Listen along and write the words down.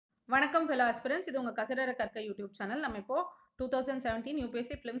வணக்கம் fellow aspirants. இது உங்க கசடர கற்க யூடியூப் சேனல். நம்ம இப்போ 2017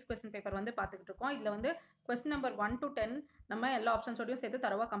 UPSC prelims question paper வந்து பார்த்துக்கிட்டு இருக்கோம். இதுல வந்து question number 1 to 10 நம்ம எல்லா ஆப்ஷன்ஸோடையும் சேர்த்து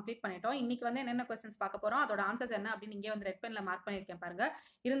தரவா கம்ப்ளீட் பண்ணிட்டோம். இன்னைக்கு வந்து என்னென்ன questions பார்க்க போறோம், அதோட ஆன்சர்ஸ் என்ன அப்படின்னு இங்கே வந்து ரெட் பென்ல மார்க் பண்ணியிருக்கேன் பாருங்க.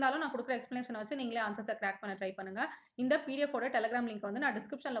 இருந்தாலும் நான் கொடுக்குற எக்ஸ்பிளேஷன் வச்சு நீங்களே ஆன்சர்ஸை கிராக் பண்ண ட்ரை பண்ணுங்க. இந்த PDF ஓட டெலிகிராம் லிங்க் வந்து நான்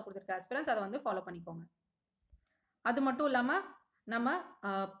டிஸ்கிரிப்ஷன்ல கொடுத்துருக்கேன் aspirants, அதை வந்து ஃபாலோ பண்ணிக்கோங்க. அது மட்டும் இல்லாம நம்ம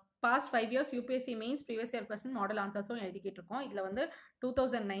past 5 years UPSC means previous year question model answers எழுதிக்கிட்டு இருக்கோம். இதுல வந்து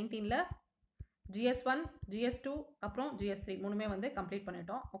 2019ல GS1, GS2 அப்புறம் GS3 மூணுமே வந்து கம்ப்ளீட்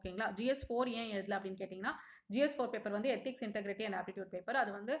பண்ணிட்டோம். ஓகேங்களா? GS4 ஏன் எழுதல அப்படின்னு கேட்டிங்கன்னா, GS4 பேப்பர் வந்து ethics, integrity and aptitude paper.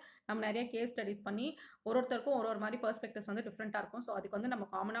 அது வந்து நம்ம நிறைய கேஸ் ஸ்டடிஸ் பண்ணி ஒருத்தருக்கும் ஒரு மாதிரி பெர்ஸ்பெக்டிவ்ஸ் வந்து டிஃப்ரெண்ட்டாக இருக்கும். ஸோ அதுக்கு வந்து நம்ம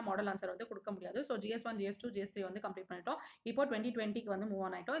காமனாக மாடல் ஆன்சர் வந்து கொடுக்க முடியாது. ஸோ GS1, GS2, GS3 வந்து கம்ப்ளீட் பண்ணிட்டோம். இப்போ 2020க்கு வந்து மூவ்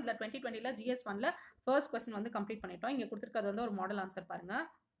ஆன் ஆகிட்டோம். இதில் 2020ல GS1ல ஃபர்ஸ்ட் கொஸ்டின் வந்து கம்ப்ளீட் பண்ணிட்டோம். இங்கே கொடுத்துருக்கிறது வந்து ஒரு மாடல் ஆன்சர் பாருங்க.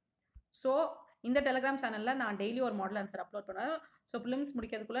 ஸோ இந்த டெலிகிராம் சேனலில் நான் டெய்லி ஒரு மாடல் ஆன்சர் அப்லோட் பண்ணுவேன். ஸோ ஃபிலிம்ஸ்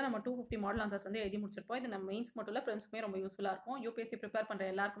முடிக்கிறதுக்குள்ள நம்ம 250 மாடல் ஆன்சர்ஸ் வந்து எழுதி முடிச்சிருப்போம். இது நம்ம மெயின்ஸ்க்கு மட்டும் இல்லை, ஃபிலிம்ஸ்க்குமே ரொம்ப யூஸ்ஃபுல்லாக இருக்கும். UPSC ப்ரிப்பேர் பண்ணுற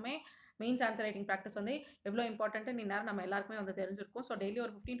எல்லாருக்குமே மெயின்ஸ் ஆன்சர் ரைட்டிங் ப்ராக்டிஸ் வந்து எவ்வளோ இம்பார்ட்டன்ட்டு நேரம் நம்ம எல்லாருக்குமே வந்து தெரிஞ்சிருக்கும். ஸோ டெய்லி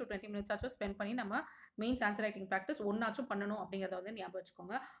ஒரு 15 to 20 minutes ஆச்சும் ஸ்பெண்ட் பண்ணி நம்ம மெயின்ஸ் ஆன்சர் ரைட்டிங் ப்ராக்டிஸ் ஒன்றாச்சும் பண்ணணும் அப்படிங்கிறத வந்து ஞாபகம்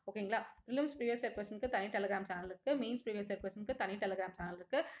வச்சுக்கோங்க. ஓகேங்களா? ஃபிலிம்ஸ் ப்ரீவியஸ் இயர் கொஸ்டினுக்கு தனி டெலிகிராம் சேனல் இருக்குது, மெயின்ஸ் ப்ரீவியஸ் இயர் கொஸ்டினுக்கு தனி டெலிகிராம் சேனல்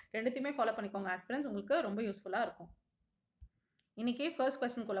இருக்குது. ரெண்டுத்தையுமே ஃபாலோ பண்ணிக்கோங்க ஆஸ்பிரன்ஸ், உங்களுக்கு ரொம்ப யூஸ்ஃபுல்லாக இருக்கும். இன்னைக்கு ஃபர்ஸ்ட்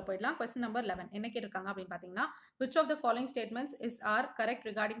கொஸ்டினுக்குள்ள போயிடலாம். கொஸ்டின் நம்பர் 11 என்ன கேட்டிருக்காங்க அப்படின்னு பார்த்தீங்கன்னா, which of the following statements are correct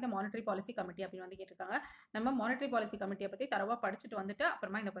regarding the monetary policy committee அப்படின்னு வந்து கேட்டிருக்காங்க. நம்ம மானிட்டரி பாலிசி கமிட்டியை பற்றி தரவா படிச்சுட்டு வந்துட்டு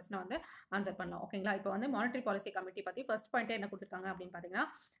அப்புறமா இந்த கொஸ்டினை வந்து ஆன்சர் பண்ணலாம். ஓகேங்களா? இப்போ வந்து மானிட்டரி பாலிசி கமிட்டி பற்றி ஃபர்ஸ்ட் பாயிண்ட் என்ன கொடுத்துருக்காங்க அப்படின்னு பார்த்தீங்கன்னா,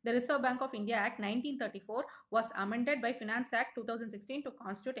 the Reserve Bank of India Act 1934 was amended by Finance Act 2016 to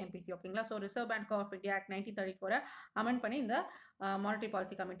constitute MPC. ஓகேங்களா? So reserve bank of India act 1934 amend பண்ணி இந்த மானிட்டரி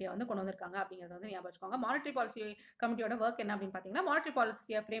பாலிசி கமிட்டியை வந்து கொண்டு வந்திருக்காங்க அப்படிங்கிறத வந்து ஞாபகம் வச்சுக்கோங்க. மானிட்டரி பாலிசி கமிட்டியோட ஒர்க் என்ன அப்படின்னு பார்த்தீங்கன்னா, மானிட்டரி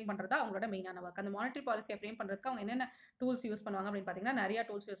பாலிசியை ஃப்ரேம் பண்ணுறது அவங்களோட மெயினான ஒர்க். அந்த மானிட்டரி பாலிசியை ஃப்ரேம் பண்ணுறதுக்கு அவங்க என்னென்ன டூல்ஸ் யூஸ் பண்ணுவாங்க அப்படின்னு பார்த்தீங்கன்னா, நிறைய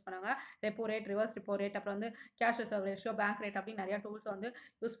டூல்ஸ் யூஸ் பண்ணுவாங்க. Repo rate, reverse repo rate, அப்புறம் வந்து cash reserve ratio, bank rate அப்படின்னு நிறைய டூல்ஸ் வந்து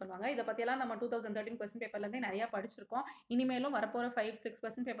யூஸ் பண்ணுவாங்க. இதை பற்றியெல்லாம் நம்ம 2013 கொஸ்டின் பேப்பர்லேருந்தே நிறைய படிச்சிருக்கோம். இனிமேலும் வரப்போகிற 5-6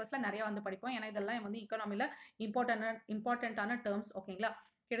 கொஸ்டின் பேப்பர்ஸில் நிறைய வந்து படிப்போம். ஏன்னா இதெல்லாம் வந்து இக்கானமியில் இம்பார்ட்டன்டான டேர்ம்ஸ். ஓகேங்களா?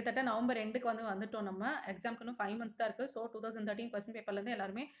 கிட்டத்தட்ட நவம்பர் 2க்கு வந்து வந்துட்டோம். நம்ம எக்ஸாம்க்கு இன்னும் 5 months தான் இருக்குது. ஸோ 2013 கொஸ்டின் பேப்பர்லேருந்து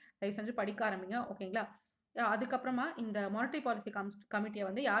எல்லாருமே தயவு செஞ்சு படிக்க ஆரம்பிங்க. ஓகேங்களா? அதுக்கப்புறமா இந்த மானிட்டரி பாலிசி கமிட்டியை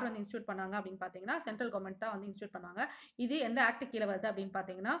வந்து யார் வந்து இன்ஸ்டியூட் பண்ணாங்க அப்படின்னு பார்த்தீங்கன்னா, சென்ட்ரல் கவர்மெண்ட் தான் வந்து இன்ஸ்டியூட் பண்ணாங்க. இது எந்த ஆக்ட் கீழே வருது அப்படின்னு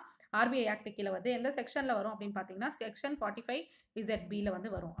பார்த்தீங்கன்னா, RBI ஆக்ட் கீழே வருது. எந்த செக்ஷனில் வரும் அப்படின்னு பார்த்தீங்கன்னா, செக்ஷன் 45ZBல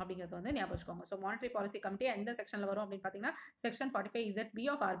வந்து வரும் அப்படிங்கிறது வந்து ஞாபகம் வச்சுக்கோங்க. ஸோ மானிட்டரி பாலிசி கமிட்டி எந்த செக்ஷனில் வரும் அப்படின்னு பார்த்தீங்கன்னா, section 45ZB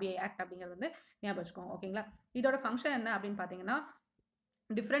of RBI act அப்படிங்கிறது வந்து ஞாபகம் வச்சுக்கோங்க. ஓகேங்களா? இதோட ஃபங்க்ஷன் என்ன அப்படின்னு பார்த்தீங்கன்னா,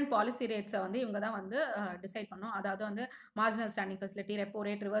 டிஃப்ரெண்ட் பாலிசி ரேட்ஸை வந்து இவங்க தான் வந்து டிசைட் பண்ணோம். அதாவது வந்து marginal standing facility, repo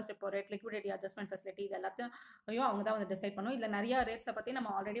rate, reverse repo rate, liquidity adjustment facility, இது எல்லாத்தையும் அவங்க தான் வந்து டிசைட் பண்ணோம். இதில் நிறைய ரேட்ஸை பற்றி நம்ம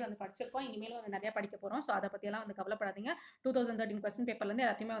ஆல்ரெடி வந்து படிச்சிருக்கோம். இனிமேலும் வந்து நிறைய படிக்க போகிறோம். ஸோ அதை பற்றியெல்லாம் வந்து கவலைப்படாதீங்க. 2013 கொஸ்டின் பேப்பர்லேருந்து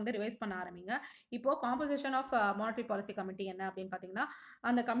எல்லாத்தையுமே வந்து ரிவைஸ் பண்ண ஆரம்பிங்க. இப்போ composition of monetary policy committee என்ன அப்படின்னு பார்த்தீங்கன்னா,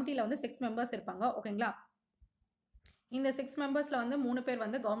 அந்த கமிட்டியில் வந்து 6 members இருப்பாங்க. ஓகேங்களா? இந்த 6 மெம்பர்ஸில் வந்து 3 பேர்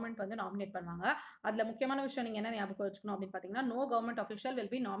வந்து கவர்மெண்ட் வந்து நாமினேட் பண்ணுவாங்க. அதில் முக்கியமான விஷயம் நீங்கள் என்ன ஞாபகம் வச்சுக்கணும் அப்படின்னு பார்த்தீங்கன்னா, no government official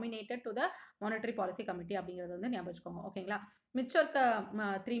will be nominated to the monetary policy committee அப்படிங்கிறது வந்து ஞாபகம் வச்சுக்கோங்க. ஓகேங்களா? மிச்சம் இருக்க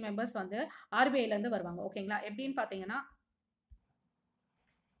 3 members வந்து RBIலேருந்து வருவாங்க. ஓகேங்களா? எப்படின்னு பார்த்தீங்கன்னா,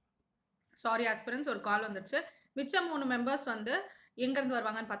 சாரி ஆஸ்பிரன்ஸ், ஒரு கால் வந்துருச்சு. மிச்சம் 3 members வந்து எங்கேருந்து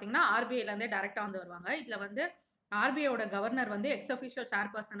வருவாங்கன்னு பார்த்தீங்கன்னா, RBIலேருந்தே டேரெக்டாக வந்து வருவாங்க. இதில் வந்து RBIயோட கவர்னர் வந்து எக்ஸ் அஃபிஷியல்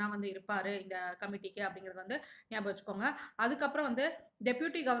சேர்பர்சனாக வந்து இருப்பார் இந்த கமிட்டிக்கு அப்படிங்கிறது வந்து ஞாபகம் வச்சுக்கோங்க. அதுக்கப்புறம் வந்து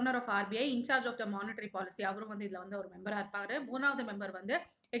deputy governor of RBI incharge of the monetary policy, அவரும் வந்து இதில் வந்து ஒரு மெம்பராக இருப்பார். 3வது மெம்பர் வந்து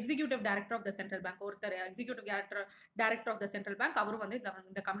executive director of the central bank, ஒருத்தர் executive director of the central bank, அவரும் வந்து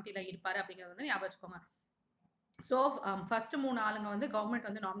இந்த கமிட்டியில் இருப்பார் அப்படிங்கிறது வந்து ஞாபகம் வச்சுக்கோங்க. ஸோ ஃபர்ஸ்ட் 3 ஆளுங்க வந்து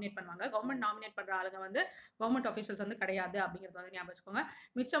கவர்மெண்ட் வந்து நாமினேட் பண்ணுவாங்க. கவர்மெண்ட் நாமினேட் பண்ணுற ஆளுங்க வந்து கவர்மெண்ட் ஆஃபீஷியல்ஸ் வந்து கிடையாது அப்படிங்கிறது வந்து ஞாபகம் வச்சுக்கோங்க.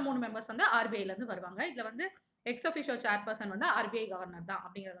 மிச்சம் 3 members வந்து RBIலேருந்து வருவாங்க. இதில் வந்து எக்ஸ் அஃபிஷியல் சேர்பர்சன் வந்து RBI கவர்னர் தான்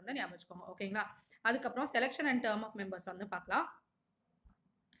அப்படிங்கிறது வந்து ஞாபகம் வச்சுக்கோங்க. ஓகேங்களா? அதுக்கப்புறம் selection and term of members வந்து பார்க்கலாம்.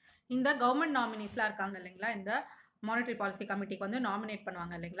 இந்த கவர்மெண்ட் நாமினிஸ்லாம் இருக்காங்க இல்லைங்களா, இந்த மானிட்டரி பாலிசி கமிட்டிக்கு வந்து நாமினேட்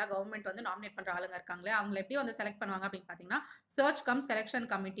பண்ணுவாங்க இல்லைங்களா, கவர்மெண்ட் வந்து நாமினேட் பண்ணுற ஆளுங்க இருக்காங்களே, அவங்களை எப்படி வந்து செலக்ட் பண்ணுவாங்க அப்படின்னு பார்த்தீங்கன்னா, சர்ச் கம் செலெக்ஷன்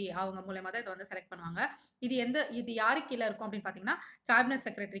கமிட்டி அவங்க மூலமாக தான் இதை வந்து செலக்ட் பண்ணுவாங்க. இது யாருக்கு கீழே இருக்கும் அப்படின்னு பார்த்தீங்கன்னா, கேபினட்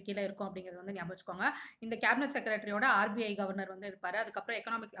செக்ரட்டரி கீழே இருக்கும் அப்படிங்கிறது வந்து ஞாபகம் வச்சுக்கோங்க. இந்த கேபினட் செக்ரட்டரியோட RBI கவர்னர் வந்து இருப்பார். அதுக்கப்புறம்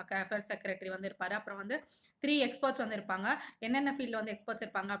எக்கனாமிக் அஃபேர்ஸ் செக்ரட்டரி வந்து இருப்பார். அப்புறம் வந்து 3 எக்ஸ்பர்ட்ஸ் வந்து இருப்பாங்க. என்னென்ன ஃபீல்டில் வந்து எக்ஸ்பர்ட்ஸ்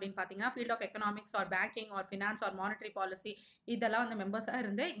இருப்பாங்க அப்படின்னு பார்த்தீங்கன்னா, field of economics R banking R finance R monetary policy, இதெல்லாம் வந்து மெம்பர்ஸாக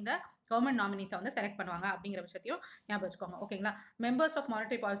இருந்து இந்த கவர்மெண்ட் நாமினிஸை வந்து செலக்ட் பண்ணுவாங்க அப்படிங்கிற விஷயத்தையும் ஞாபகம் வச்சுக்கோங்க. ஓகேங்களா? Members of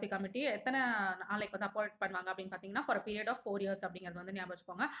monetary policy committee எத்தனை நாளைக்கு வந்து அப்பாயிண்ட் பண்ணுவாங்க அப்படின்னு பார்த்தீங்கன்னா ஃபார் பீரியட் ஆஃப் 4 years அப்படிங்கிறது வந்து ஞாபகம்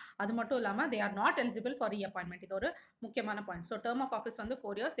வச்சுக்கோங்க. அது மட்டும் இல்லாமல் they are not eligible for reappointment. இது ஒரு முக்கியமான point. So term of office வந்து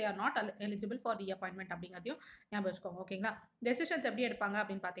 4 years, they are not eligible for reappointment அப்படிங்கிறதையும் ஞாபகம் வச்சுக்கோங்க. ஓகேங்களா? டெசிஷன்ஸ் எப்படி எடுப்பாங்க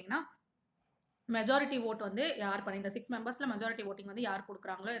அப்படின்னு பார்த்தீங்கன்னா மெஜாரிட்டி ஓட் வந்து யார் பண்ணி இந்த 6 மெம்பர்ஸ்ல மெஜாரிட்டி ஓட்டிங் வந்து யார்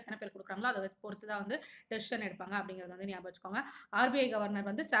கொடுக்குறாங்களோ எத்தனை பேர் கொடுக்குறாங்களோ அதை பொறுத்து தான் வந்து டெசிஷன் எடுப்பாங்க அப்படிங்கிறது வந்து ஞாபகம் வச்சுக்கோங்க. ஆர்பிஐ கவர்னர்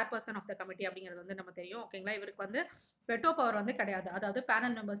வந்து சேர்பர்சன் ஆஃப் த கமிட்டி அப்படிங்கிறது வந்து நம்ம தெரியும். ஓகேங்களா? இவருக்கு வந்து வெட்டோ பவர் வந்து கிடையாது. அதாவது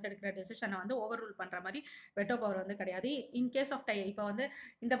பேனல் மெம்பர்ஸ் எடுக்கிற டெசிஷனை வந்து ஓவர் ரூல் பண்ற மாதிரி வெட்டோ பவர் வந்து கிடையாது. இன் கேஸ் ஆஃப் டை, இப்போ வந்து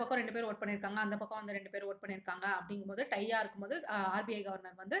இந்த பக்கம் 2 பேர் ஓட் பண்ணியிருக்காங்க, அந்த பக்கம் வந்து 2 பேர் ஓட் பண்ணியிருக்காங்க அப்படிங்கும்போது டையா இருக்கும்போது ஆர்பிஐ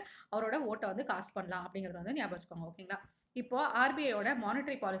கவர்னர் வந்து அவரோட ஓட்டை வந்து காஸ்ட் பண்ணலாம் அப்படிங்கிறது வந்து ஞாபகம் வச்சுக்கோங்க. ஓகேங்களா? இப்போ ஆர்பிஐயோட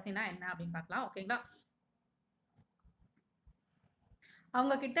மானிட்டரி பாலிசினா என்ன அப்படின்னு பார்க்கலாம். ஓகேங்களா?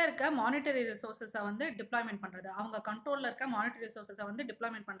 அவங்க கிட்ட இருக்க மானிட்டரி ரிசோர்ஸஸை வந்து டிப்ளாய்மெண்ட் பண்ணுறது, அவங்க கண்ட்ரோலில் இருக்க மானிட்டரி ரிசோர்ஸஸை வந்து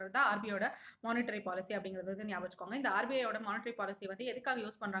டிப்ளாய்மெண்ட் பண்ணுறது தான் ஆர்பிஐயோட மானிட்டரி பாலிசி அப்படிங்கிறது வந்து ஞாபகம் வச்சுக்கோங்க. இந்த ஆர்பிஐயோட மானிட்டரி பாலிசி வந்து எதுக்காக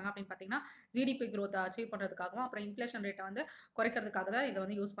யூஸ் பண்ணுறாங்க அப்படின்னு பார்த்தீங்கன்னா ஜிடிபி growth அச்சீவ் பண்ணுறதுக்காகவும் அப்புறம் இன்ஃப்ளேஷன் ரேட்டை வந்து குறைக்கிறதுக்காக தான் இதை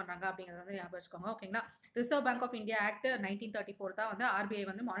வந்து யூஸ் பண்ணுறாங்க அப்படிங்கிறத வந்து ஞாபகம் வச்சுக்கோங்க. ஓகேங்களா? Reserve bank of India act 1934 தான் வந்து ஆர்பிஐ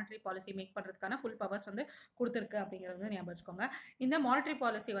வந்து மானிட்டரி பாலிசி மேக் பண்ணுறதுக்கான ஃபுல் பவர்ஸ் வந்து கொடுத்துருக்கு அப்படிங்கிறது வந்து ஞாபகம் வச்சுக்கோங்க. இந்த மானிட்டரி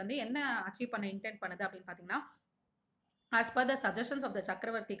பாலிசி வந்து என்ன அச்சீவ் பண்ண இன்டென்ட் பண்ணுது அப்படின்னு பார்த்தீங்கன்னா as per the suggestions of the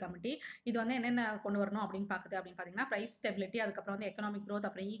சக்கரவர்த்தி கமிட்டி இது வந்து என்னென்ன கொண்டு வரணும் அப்படின்னு பார்க்குது அப்படின்னு பார்த்தீங்கன்னா ப்ரைஸ் ஸ்டெபிலிட்டி, அதுக்கப்புறம் வந்து எக்கனாமிக் growth,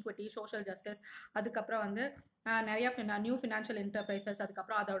 அப்புறம் ஈக்விட்டி, சோஷியல் ஜஸ்டிஸ், அதுக்கப்புறம் வந்து நிறைய நியூ ஃபினான்ஷியல் என்டர்பிரைசஸ்,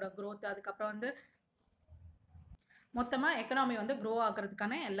 அதுக்கப்புறம் அதோட growth, அதுக்கப்புறம் வந்து மொத்தமாக எக்கனாமி வந்து க்ரோ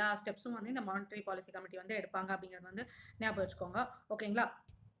ஆகிறதுக்கான எல்லா ஸ்டெப்ஸும் வந்து இந்த மானிட்டரி பாலிசி கமிட்டி வந்து எடுப்பாங்க அப்படிங்கிறது வந்து ஞாபகம் வச்சுக்கோங்க. ஓகேங்களா?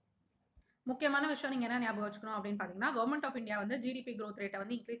 முக்கியமான விஷயம் நீங்கள் என்ன ஞாபகம் வச்சுக்கணும் அப்படின்னு பார்த்தீங்கன்னா கவர்மெண்ட் ஆஃப் இந்தியா வந்து ஜிடிபி growth ரேட்டை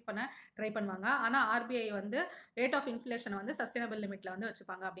வந்து இன்க்ரீஸ் பண்ண ட்ரை பண்ணுவாங்க. ஆனால் ஆர்பிஐ வந்து ரேட் ஆஃப் இன்ஃப்ளேஷனை வந்து சஸ்டைனபிள் லிமிட்டில் வந்து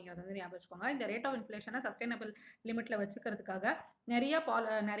வச்சுப்பாங்க அப்படிங்கிறது வந்து ஞாபகம் வச்சுக்கோங்க. இந்த ரேட் ஆஃப் இன்ஃப்ளேஷனை சஸ்டைனபிள் லிமிட்டில் வச்சுக்கிறதுக்காக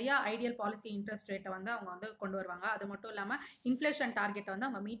நிறைய ஐடியல் பாலிசி இன்ட்ரெஸ்ட் ரேட்டை வந்து அவங்க வந்து கொண்டு வருவாங்க. அது மட்டும் இல்லாமல் இன்ஃப்ளேஷன் டார்கெட்டை வந்து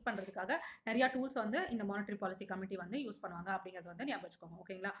அவங்க மீட் பண்ணுறதுக்காக நிறையா டூல்ஸ் வந்து இந்த மானிட்டரி பாலிசி கமிட்டி வந்து யூஸ் பண்ணுவாங்க அப்படிங்கிறது வந்து ஞாபகம் வச்சுக்கோங்க.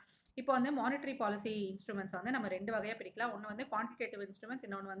 ஓகேங்களா? இப்போ வந்து மானிட்டரி பாலிசி இன்ஸ்ட்ருமெண்ட்ஸ் வந்து நம்ம 2 வகையாக பிரிக்கலாம். ஒன்று வந்து குவான்டிடேட்டிவ் இன்ஸ்ட்ருமெண்ட்ஸ்,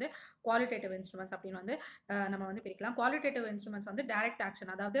 இன்னொன்று வந்து குவாலிட்டேட்டிவ் இன்ஸ்ட்ருமெண்ட்ஸ் அப்படின்னு வந்து நம்ம வந்து பிரிக்கலாம். குவாலிட்டேட்டிவ் இன்ஸ்ட்ருமெண்ட்ஸ் வந்து டைரக்ட்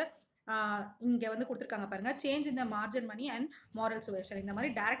ஆக்ஷன், அதாவது இங்கே வந்து கொடுத்துருக்காங்க பாருங்க, சேஞ்ச் இந்த margin money and moral suasion, இந்த மாதிரி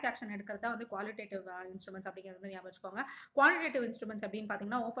டைரக்ட் ஆக்ஷன் எடுக்கிறது தான் வந்து குவாலிட்டேட்டிவ் இன்ஸ்ட்ருமெண்ட்ஸ் அப்படிங்கிறது வந்து ஞாபகம் வச்சுக்கோங்க. குவான்டிடேட்டிவ் இன்ஸ்ட்ருமெண்ட்ஸ் அப்படின்னு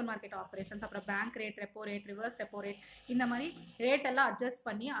பார்த்தீங்கன்னா ஓப்பன் மார்க்கெட் ஆப்ரேஷன்ஸ், அப்புறம் bank rate, repo rate, reverse repo rate, இந்த மாதிரி ரேட் எல்லாம் அட்ஜஸ்ட்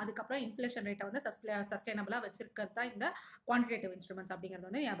பண்ணி அதுக்கப்புறம் இன்ஃப்ளேஷன் ரேட்டை வந்து சஸ்டைனபிளாக வச்சிருக்கிறது தான் இந்த குவான்டிடேட்டிவ் இன்ஸ்ட்ருமெண்ட்ஸ் அப்படிங்கிறது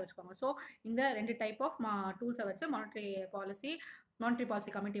வந்து ஞாபகம் வச்சுக்கோங்க. ஸோ இந்த 2 டைப் ஆஃப் டூல்ஸை வச்சு மானிட்டரி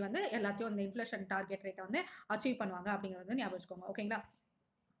பாலிசி கமிட்டி வந்து எல்லாத்தையும் இந்த இன்ஃப்ளேஷன் டார்கெட் ரேட்டை வந்து அச்சீவ் பண்ணுவாங்க அப்படிங்கிறது வந்து ஞாபகம் வச்சுக்கோங்க. ஓகேங்களா?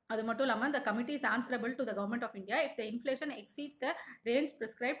 அது மட்டும் இல்லாமல் the committee is answerable to the government of India if the inflation exceeds the range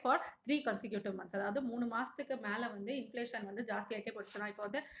prescribed for 3 consecutive months. அதாவது 3 மாசத்துக்கு மேலே வந்து இன்ஃப்ளேஷன் வந்து ஜாஸ்தி ஆகிட்டே போச்சுன்னா, இப்போ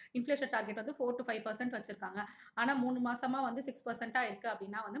வந்து இன்ஃப்ளேஷன் டார்கெட் வந்து 4 to 5% வச்சிருக்காங்க, ஆனால் 3 மாசமா வந்து 6% இருக்கு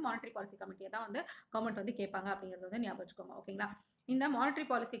அப்படின்னா வந்து மானிட்டரி பாலிசி கமிட்டியை தான் வந்து கவர்மெண்ட் வந்து கேட்பாங்க அப்படிங்கிறது வந்து ஞாபகம் வச்சுக்கோங்க. ஓகேங்களா? இந்த மானிட்டரி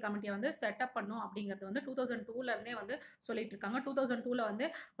பாலிசி கமிட்டியை வந்து செட்டப் பண்ணும் அப்படிங்கிறது வந்து 2002 இருந்தே வந்து சொல்லிட்டு இருக்காங்க. 2002 வந்து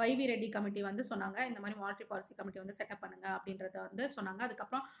வைவி ரெட்டி கமிட்டி வந்து சொன்னாங்க இந்த மாதிரி மானிட்டரி பாலிசி கமிட்டி வந்து செட்டப் பண்ணுங்க அப்படின்றத வந்து சொன்னாங்க.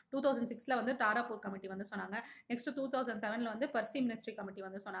 அதுக்கப்புறம் 2006 வந்து தாராப்பூர் கமிட்டி வந்து சொன்னாங்க. நெக்ஸ்ட் 2007 வந்து பர்சி மினிஸ்ட்ரி கமிட்டி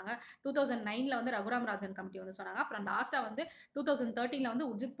வந்து சொன்னாங்க. 2009 வந்து ரகுராம் ராஜன் கமிட்டி வந்து சொன்னாங்க. அப்புறம் லாஸ்ட்டாக வந்து 2013 வந்து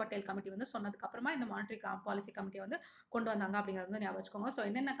உர்ஜித் பட்டேல் கமிட்டி வந்து சொன்னதுக்கு அப்புறமா இந்த மானிட்டரி பாலிசி கமிட்டியை வந்து கொண்டு வந்தாங்க அப்படிங்கிறது வந்து ஞாபகம் வச்சுக்கோங்க. ஸோ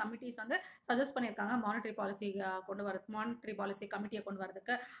என்னென்ன கமிட்டிஸ் வந்து சஜஸ்ட் பண்ணியிருக்காங்க மானிட்டரி பாலிசி கமிட்டியை கொண்டு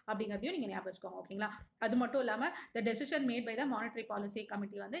வரதுக்கு அப்படிங்கிறதையும் நீங்கள் ஞாபகம் வச்சுக்கோங்க. ஓகேங்களா? அது மட்டும் இல்லாமல் the decision made by the monetary policy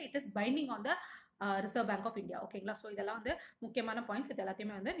committee வந்து it is binding on the reserve bank of India. ஓகேங்களா? ஸோ இதெல்லாம் வந்து முக்கியமான பாயிண்ட்ஸ், இது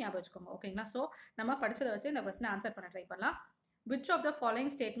எல்லாத்தையுமே வந்து ஞாபகம் வச்சுக்கோங்க. ஓகேங்களா? ஸோ நம்ம படிச்சதை வச்சு இந்த கொஸ்டினை ஆன்சர் பண்ண ட்ரை பண்ணலாம். which of the following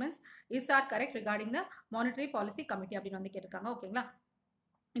statements is are correct regarding the monetary policy committee அப்படின்னு வந்து கேட்டிருக்காங்க. ஓகேங்களா?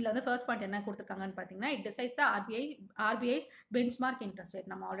 இதில் வந்து ஃபர்ஸ்ட் பாயிண்ட் என்ன கொடுத்துருக்காங்கன்னு பார்த்தீங்கன்னா it decides the RBI's benchmark interest rate.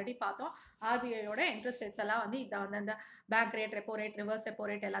 நம்ம ஆல்ரெடி பார்த்தோம் ஆர்பிஐயோட இன்ட்ரெஸ்ட் ரேட்ஸ் எல்லாம் வந்து இதை வந்து அந்த bank rate, repo rate, reverse repo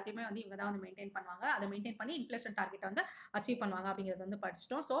rate எல்லாத்தையுமே வந்து இவங்க தான் வந்து மெயின்டைன் பண்ணுவாங்க. அதை மெயின்டைன் பண்ணி இன்ஃப்ளேஷன் டார்கெட்டை வந்து அச்சீவ் பண்ணுவாங்க அப்படிங்கிறது வந்து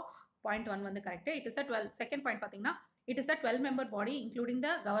படிச்சிட்டோம். ஸோ பாயிண்ட் 1 வந்து correct. It is a 12. Second point பார்த்தீங்கன்னா it is a 12-member body including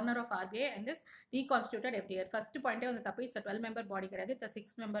the governor of RBI and is reconstituted every year. First பாயிண்டே வந்து தப்பு. இட்ஸ் 12-member body கிடையாது, இட்ஸ்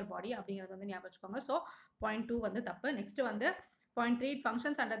 6-member body அப்படிங்கிறது வந்து ஞாபகம் வச்சுக்கோங்க. ஸோ பாயிண்ட் 2 வந்து தப்பு. நெக்ஸ்ட் வந்து point 3 it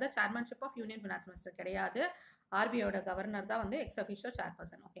functions under the chairmanship of union finance minister கிடையாது. ஆர்பிஐயோட கவர்னர் தான் வந்து எக்ஸ் அஃபிஷியோ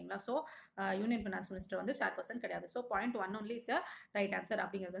சேர்பர்சன். ஓகேங்களா? ஸோ யூனியன் ஃபினான்ஸ் மினிஸ்டர் வந்து சேர்பர்சன் கிடையாது. So point 1 only is the right answer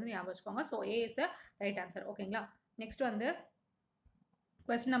அப்படிங்கிறது வந்து ஞாபகம் வச்சுக்கோங்க. So A is the right answer. ஓகேங்களா? நெக்ஸ்ட் வந்து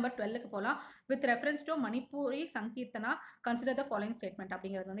கொஸ்டின் நம்பர் 12க்கு போகலாம். With reference to Manipuri Sankeerthana consider the following statement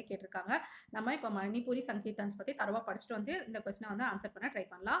அப்படிங்கிறது வந்து கேட்டிருக்காங்க. நம்ம இப்போ மணிப்பூரி சங்கீர்த்தன்ஸ் பற்றி தரவாக படிச்சுட்டு வந்து இந்த கொஸ்டினை வந்து ஆன்சர் பண்ண ட்ரை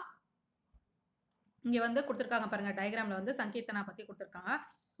பண்ணலாம். இங்கே வந்து கொடுத்துருக்காங்க பாருங்க, டயக்ராமில் வந்து சங்கீர்த்தனா பற்றி கொடுத்துருக்காங்க.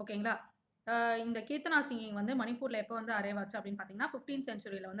 ஓகேங்களா. இந்த கீர்த்தனா சிங்கிங் வந்து மணிப்பூர்ல எப்போ வந்து அரைவ் ஆச்சு அப்படின்னு பார்த்தீங்கன்னா 15th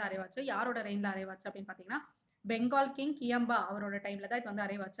செஞ்சுரியில வந்து அரைவ் ஆச்சு. யாரோட ரெயின்ல அரைவ் ஆச்சு அப்படின்னு பார்த்தீங்கன்னா பெங்கால் கிங் கியம்பா அவரோட டைம்ல தான் இது வந்து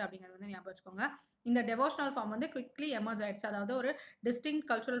அரைவ் ஆச்சு அப்படிங்கிறது வந்து ஞாபகம் வச்சுக்கோங்க. இந்த டெவோஷனல் ஃபார்ம் வந்து குவிக்லி எமர்ஜ் ஆயிடுச்சு. அதாவது ஒரு டிஸ்டிங்க்ட்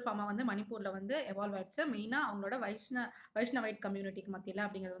கல்ச்சுரல் ஃபார்மா வந்து மணிப்பூர்ல வந்து எவால்வ் ஆயிடுச்சு. மெயினா அவங்களோட வைஷ்ணவைட் கம்யூனிட்டிக்கு மத்தியில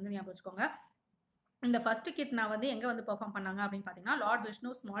அப்படிங்கிறது வந்து ஞாபகம் வச்சுக்கோங்க. இந்த ஃபர்ஸ்ட் கீர்த்தனா வந்து எங்க வந்து பெர்ஃபார்ம் பண்ணாங்க அப்படின்னு பார்த்தீங்கன்னா லார்ட் விஷ்ணு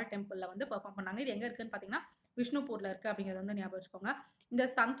ஸ்மால் டெம்பிள்ல வந்து பெர்ஃபார்ம் பண்ணாங்க. இது எங்க இருக்குன்னு பார்த்தீங்கன்னா விஷ்ணுபூர்ல இருக்கு அப்படிங்கிறது வந்து ஞாபகம் வச்சுக்கோங்க. இந்த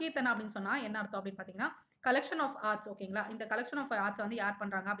சங்கீர்த்தனா அப்படின்னு சொன்னா என்ன அர்த்தம் அப்படின்னு பார்த்தீங்கன்னா கலெக்ஷன் ஆஃப் ஆர்ட்ஸ். ஓகேங்களா. இந்த கலெக்ஷன் ஆஃப் ஆர்ட்ஸ் வந்து யார்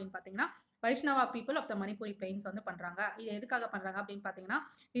பண்றாங்க அப்படின்னு பார்த்தீங்கன்னா Vaishnava people of the Manipuri planes வந்து பண்றாங்க. இது எதுக்காக பண்றாங்க அப்படின்னு பார்த்தீங்கன்னா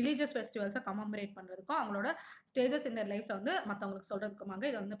ரிலீஜியஸ் ஃபெஸ்டிவல்ஸை கமமரேட் பண்றதுக்கும் அவங்களோட ஸ்டேஜஸ் இந்த லைஃப்ல வந்து மற்றவங்களுக்கு சொல்றதுக்குமாங்க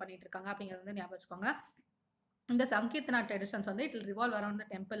இதை வந்து பண்ணிட்டு இருக்காங்க அப்படிங்கிறது வந்து ஞாபகம் வச்சுக்கோங்க. இந்த சங்கீர்த்தனா ட்ரெடிஷன்ஸ் வந்து it revolve around the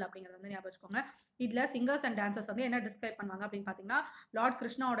temple அப்படிங்கிறது வந்து ஞாபகம் வச்சுக்கோங்க. இதில் சிங்கர்ஸ் அண்ட் டான்சர்ஸ் வந்து என்ன டிஸ்கிரைப் பண்ணுவாங்க அப்படின்னு பார்த்தீங்கன்னா லார்ட்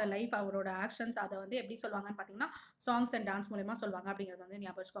கிருஷ்ணாவோட லைஃப் அவரோட ஆக்ஷன்ஸ் அதை வந்து எப்படி சொல்லுவாங்கன்னு பார்த்தீங்கன்னா சாங்ஸ் அண்ட் டான்ஸ் மூலமா சொல்லுவாங்க அப்படிங்கிறது வந்து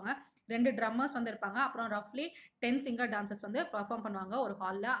ஞாபகம் வச்சுக்கோங்க. 2 ட்ரம்மர்ஸ் வந்து இருப்பாங்க. அப்புறம் ரஃப்லி 10 சிங்கர் டான்சர்ஸ் வந்து பெர்ஃபார்ம் பண்ணுவாங்க ஒரு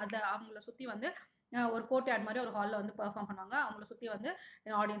ஹாலில். அதை அவங்கள சுற்றி வந்து ஒரு கோர்ட்யார்ட் மாதிரி ஒரு ஹாலில் வந்து பெர்ஃபார்ம் பண்ணுவாங்க. அவங்கள சுற்றி வந்து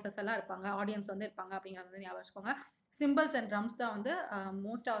ஆடியன்சஸ் எல்லாம் இருப்பாங்க. ஆடியன்ஸ் வந்து இருப்பாங்க அப்படிங்கிறது வந்து ஞாபகம் வச்சுக்கோங்க. சிம்பிள்ஸ் அண்ட் ட்ரம்ஸ் தான் வந்து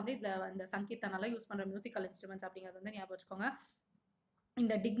மோஸ்ட்டாக வந்து இதில் இந்த சங்கீர்த்தனால யூஸ் பண்ணுற மியூசிக்கல் இன்ஸ்ட்ருமெண்ட்ஸ் அப்படிங்கிறது வந்து ஞாபகம் வச்சுக்கோங்க.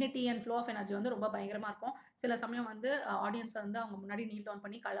 இந்த dignity and flow of energy வந்து ரொம்ப பயங்கரமாக இருக்கும். சில சமயம் வந்து ஆடியன்ஸ் வந்து அவங்க முன்னாடி நீல் டவுன்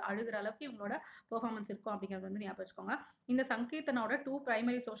பண்ணி அழுகிற அளவுக்கு இவங்களோட பெர்ஃபார்மன்ஸ் இருக்கும் அப்படிங்கிறது வந்து ஞாபகம் வச்சுக்கோங்க. இந்த சங்கீர்த்தனோட 2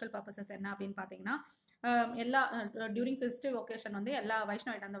 பிரைமரி சோஷியல் பர்பஸஸ் என்ன அப்படின்னு பார்த்தீங்கன்னா எல்லா டியூரிங் ஃபெஸ்டிவ் ஒகேஷன் வந்து எல்லா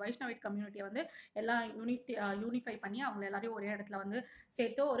அந்த வைஷ்ணவைட் கம்யூனிட்டியை வந்து எல்லாம் யூனிஃபை பண்ணி அவங்க எல்லாரையும் ஒரே இடத்துல வந்து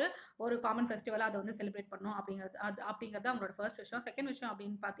சேர்த்து ஒரு காமன் ஃபெஸ்டிவலாக அதை வந்து செலிப்ரேட் பண்ணணும் அப்படிங்கிறது அவங்களோட ஃபர்ஸ்ட் விஷயம். செகண்ட் விஷயம்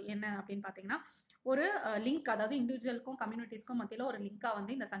என்ன அப்படின்னு பார்த்தீங்கன்னா ஒரு லிங்க், அதாவது இண்டிவிஜுவலுக்கும் கம்யூனிட்டிஸ்க்கும் மத்தியில் ஒரு லிங்காக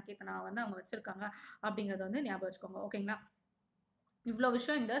வந்து இந்த சங்கீர்த்தனா வந்து அவங்க வச்சிருக்காங்க அப்படிங்கிறத வந்து ஞாபகம் வச்சுக்கோங்க. ஓகேங்களா. இவ்வளோ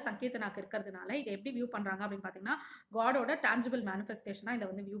விஷயம் இந்த சங்கீர்த்தனாக்கு இருக்கிறதுனால இதை எப்படி வியூ பண்ணுறாங்க அப்படின்னு பார்த்தீங்கன்னா காடோட டான்ஜிபிள் மேனிஃபெஸ்டேஷனாக இதை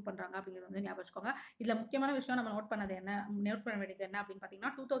வந்து வியூ பண்ணுறாங்க அப்படிங்கிறது வந்து ஞாபகம் வச்சுக்கோங்க. இதில் முக்கியமான விஷயம் நம்ம நோட் பண்ண வேண்டியது என்ன அப்படின்னு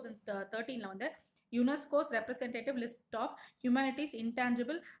பார்த்தீங்கன்னா 2013 வந்து யுனெஸ்கோஸ் representative list of humanities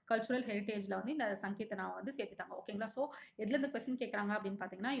intangible cultural ஹெரிட்டேஜில் வந்து இந்த சங்கீர்த்தனாவை வந்து சேர்த்துட்டாங்க. ஓகேங்களா. ஸோ எதுல இருந்து கொஸ்டின் கேட்குறாங்க அப்படின்னு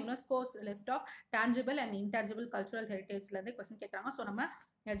பார்த்தீங்கன்னா யுனெஸ்கோஸ் list of tangible and intangible cultural ஹெரிட்டேஜ்லேருந்து question கேட்குறாங்க. ஸோ நம்ம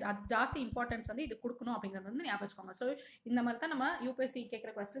ஜாஸ்தி இம்பார்ட்டன்ஸ் வந்து இது கொடுக்கணும் அப்படிங்கிறது வந்து ஞாபகம் வச்சுக்கோங்க. ஸோ இந்த மாதிரி தான் நம்ம யூபிஎஸ்சி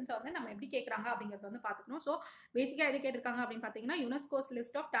கேட்குற கொஸ்டின்ஸை வந்து நம்ம எப்படி கேட்குறாங்க அப்படிங்கிறது வந்து பார்த்துக்கணும். ஸோ பேசிக்காக எது கேட்டிருக்காங்க அப்படின்னு பார்த்தீங்கன்னா யுனெஸ்கோஸ்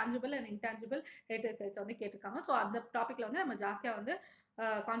list of tangible and intangible heritage sides வந்து கேட்டிருக்காங்க. ஸோ அந்த டாப்பிக்கில் வந்து நம்ம ஜாஸ்தியாக வந்து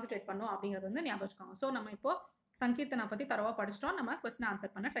கான்சென்ட்ரேட் பண்ணணும் அப்படிங்கிறது வந்து ஞாபகம் வச்சுக்கோங்க. ஸோ நம்ம இப்போ சங்கீர்த்தனா பற்றி தரவாக படிச்சிட்டோம். நம்ம கொஸ்டின்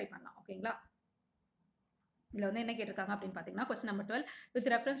ஆன்சர் பண்ண ட்ரை பண்ணலாம். ஓகேங்களா. இதில் வந்து என்ன கேட்டிருக்காங்க அப்படின்னு பார்த்தீங்கன்னா question number 12 with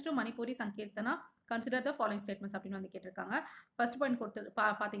reference to Manipuri Sankeerthana consider the following statements அப்படின்னு வந்து கேட்டிருக்காங்க. ஃபர்ஸ்ட் பாயிண்ட் கொடுத்து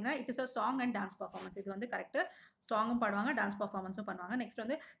பார்த்தீங்கன்னா it is a song and dance performance. இது வந்து கரெக்ட். சாங்கும் பாடுவாங்க, டான்ஸ் பர்ஃபார்மன்ஸும் பண்ணுவாங்க. நெக்ஸ்ட்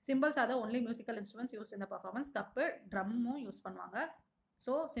வந்து symbols R the only musical instruments use இந்த பர்ஃபார்மன்ஸ். தப்பு. ட்ரம்மும் யூஸ் பண்ணுவாங்க.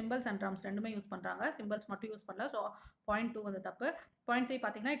 ஸோ சிம்பிள்ஸ் அண்ட் ட்ரம்ஸ் ரெண்டுமே யூஸ் பண்ணுறாங்க. சிம்பிள்ஸ் மட்டும் யூஸ் பண்ணல. ஸோ பாயிண்ட் 2 வந்து தப்பு. பாயிண்ட் 3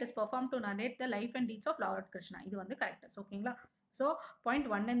 பார்த்தீங்கன்னா it is perform to narrate the life and deeds of Lord Krishna. இது வந்து கரெக்ட். ஓகேங்களா. So point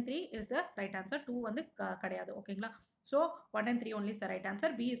 1 and 3 is the right answer. 2 வந்து கிடையாது. ஓகேங்களா. So 1 and 3 only is the right answer.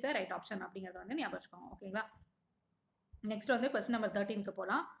 B is the right option அப்படிங்கிறத வந்து ஞாபகம் வச்சுக்கோங்க. ஓகேங்களா. நெக்ஸ்ட் வந்து கொஸ்டின் நம்பர் 13க்கு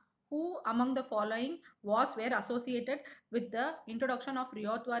போகலாம். Who among the following were associated with the introduction of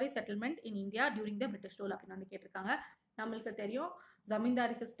Ryotwari settlement in India during the British rule அப்படின்னு வந்து கேட்டிருக்காங்க. நம்மளுக்கு தெரியும்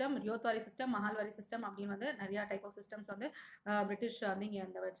ஜமீன்தாரி சிஸ்டம், ரியோத்வாரி சிஸ்டம், மஹால்வாரி சிஸ்டம் அப்படின்னு வந்து நிறைய டைப் ஆஃப் சிஸ்டம்ஸ் வந்து பிரிட்டிஷ் வந்து இங்கே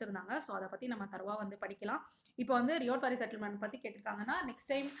இந்த வச்சிருந்தாங்க. ஸோ அதை பற்றி நம்ம தரவா வந்து படிக்கலாம். இப்போ வந்து ரியோத்வாரி செட்டில்மெண்ட் பற்றி கேட்டிருக்காங்கன்னா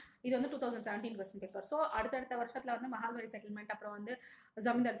நெக்ஸ்ட் டைம் இது வந்து 2017 கொஸ்டின் பேப்பர். ஸோ அடுத்தடுத்த வருஷத்தில் வந்து மஹால்வாரி செட்டில்மெண்ட் அப்புறம் வந்து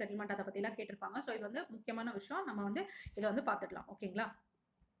ஜமீன்தாரி செட்டில்மெண்ட் அதை பற்றிலாம் கேட்டிருப்பாங்க. ஸோ இது வந்து முக்கியமான விஷயம். நம்ம வந்து இதை வந்து பார்த்துடலாம். ஓகேங்களா.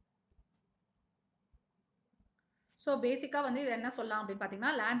 ஸோ பேசிக்காக வந்து இது என்ன சொல்லலாம் அப்படின்னு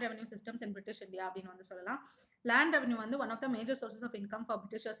பார்த்தீங்கன்னா லேண்ட் ரெவன்யூ சிஸ்டம்ஸ் இன் பிரிட்டிஷ் இந்தியா அப்படின்னு வந்து சொல்லலாம். லேண்ட் ரெவன்யூ வந்து one of the major sources of income for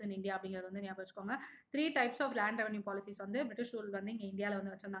Britishers in India அப்படிங்கிறது வந்து ஞாபகம் வச்சுக்கோங்க. 3 types of land revenue policies வந்து பிரிட்டிஷ் ரூல் வந்து இங்கே இந்தியாவில்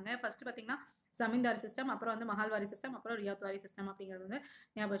வந்து வச்சிருந்தாங்க. ஃபர்ஸ்ட் பார்த்தீங்கன்னா ஜமீன்தாரி சிஸ்டம், அப்புறம் வந்து மஹால்வாரி சிஸ்டம், அப்புறம் ரியோத்வாரி சிஸ்டம் அப்படிங்கிறது வந்து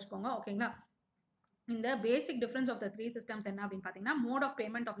ஞாபகம் வச்சுக்கோங்க. ஓகேங்களா. இந்த பேசிக் டிஃபரன்ஸ் ஆஃப் த 3 சிஸ்டம்ஸ் என்ன அப்படின்னு பார்த்தீங்கன்னா mode of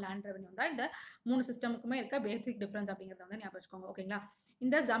payment of land revenue தான் இந்த 3 சிஸ்டமுக்குமே இருக்க பேசிக் டிஃபரன்ஸ் அப்படிங்கிறத வந்து ஞாபகம் வச்சுக்கோங்க. ஓகேங்களா.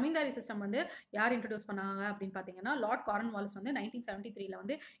 இந்த ஜமீன்தாரி சிஸ்டம் வந்து யார் இன்ட்ரடியூஸ் பண்ணாங்க அப்படின்னு பார்த்தீங்கன்னா லார்ட் கார்ன்வாலிஸ் வந்து 1973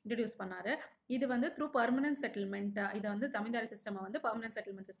 வந்து இன்ட்ரடியூஸ் பண்ணாரு. இது வந்து த்ரூ பர்மனன்ட் செட்டில்மெண்ட். இதை வந்து ஜமீன்தாரி சிஸ்டம் வந்து பர்மனன்ட்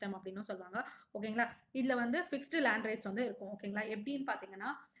செட்டில்மெண்ட் சிஸ்டம் அப்படின்னு சொல்லுவாங்க. ஓகேங்களா. இதில் வந்து ஃபிக்ஸ்டு லேண்ட் ரைட்ஸ் வந்து இருக்கும். ஓகேங்களா. எப்படின்னு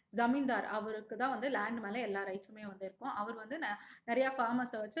பார்த்தீங்கன்னா ஜமீன்தார் அவருக்கு தான் வந்து லேண்ட் மேலே எல்லா ரைட்ஸுமே வந்து இருக்கும். அவர் வந்து நிறைய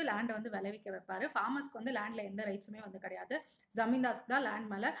ஃபார்மர்ஸை வச்சு லேண்டை வந்து விளைவிக்க வைப்பாரு. ஃபார்மர்ஸ்க்கு வந்து லேண்டில் எந்த ரைட்ஸுமே வந்து கிடையாது. ஜமீன்தார்ஸ்க்கு தான் லேண்ட்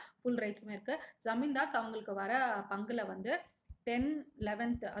மேலே ஃபுல் ரைட்ஸுமே இருக்குது. ஜமீன்தார்ஸ் அவங்களுக்கு வர பங்குல வந்து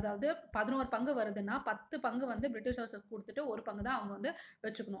 10/11 அதாவது 11 பங்கு வருதுன்னா 10 பங்கு வந்து பிரிட்டிஷர்ஸுக்கு கொடுத்துட்டு ஒரு பங்கு தான் அவங்க வந்து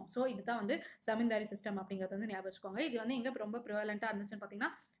வச்சுக்கணும். ஸோ இதுதான் வந்து ஜமீன்தாரி சிஸ்டம் அப்படிங்கிறது வந்து ஞாபகம் வச்சுக்கோங்க. இது வந்து எங்க ரொம்ப ப்ரிவலண்ட்டாக இருந்துச்சுன்னு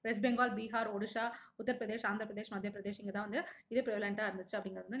பார்த்தீங்கன்னா வெஸ்ட் பெங்கால், பீகார், ஒடிஷா, உத்தரப்பிரதேஷ், ஆந்திர பிரதேஷ், மத்திய பிரதேஷ் இங்கே தான் வந்து இது ப்ரிவலண்ட்டாக இருந்துச்சு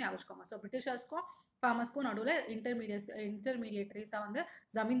அப்படிங்கிறது வந்து ஞாபகம் வச்சுக்கோங்க. ஸோ பிரிட்டிஷர்ஸ்க்கும் ஃபார்மர்ஸ்க்கும் நடுவில் இன்டர்மீடியேட்டரிஸாக வந்து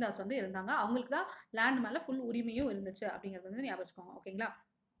ஜமீன்தார்ஸ் வந்து இருந்தாங்க. அவங்களுக்கு தான் லேண்ட் மேலே ஃபுல் உரிமையும் இருந்துச்சு அப்படிங்கிறது வந்து ஞாபகம் வச்சுக்கோங்க. ஓகேங்களா?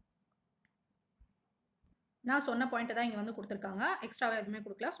 நான் சொன்ன பாயிண்ட் தான் இங்கே வந்து கொடுத்துருக்காங்க. எக்ஸ்ட்ராவே எதுவுமே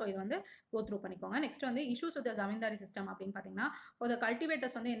கொடுக்கல. ஸோ இது வந்து கோ த்ரூ பண்ணிக்கோங்க. நெக்ஸ்ட் வந்து இஷ்யூஸ் வித் ஜமீன்தாரி சிஸ்டம் அப்படின்னு பார்த்தீங்கன்னா, ஃபார் த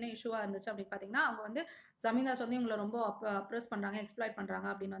கல்டிவேட்டர்ஸ் வந்து என்ன இஷ்யூவாக இருந்துச்சு அப்படின்னு பார்த்தீங்கன்னா, அவங்க வந்து ஜமீன்தார்ஸ் வந்து இவங்களை ரொம்ப அப்ரஸ் பண்ணுறாங்க, எக்ஸ்ப்ளாய்ட் பண்ணுறாங்க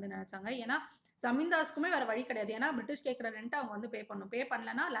அப்படின்னு வந்து நினைச்சாங்க. ஏன்னா ஜமீன்தார்ஸ்க்குமே வேற வழி கிடையாது. ஏன்னா பிரிட்டிஷ் கேட்குற ரெண்ட் அவங்க வந்து பே பண்ணணும். பே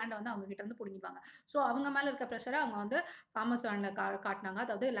பண்ணலன்னா லேண்டை வந்து அவங்க கிட்ட இருந்து பிடிங்கிப்பாங்க. ஸோ அவங்க மேலே இருக்க ப்ரெஷரை அவங்க வந்து ஃபார்மர்ஸ் லேண்டில் காட்டினாங்க.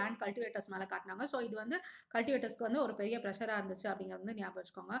 அதாவது லேண்ட் கல்டிவேட்டர்ஸ் மேலே காட்டினாங்க. ஸோ இது வந்து கல்டிவேட்டர்ஸ்க்கு வந்து ஒரு பெரிய ப்ரெஷராக இருந்துச்சு அப்படிங்கிறது வந்து ஞாபகம்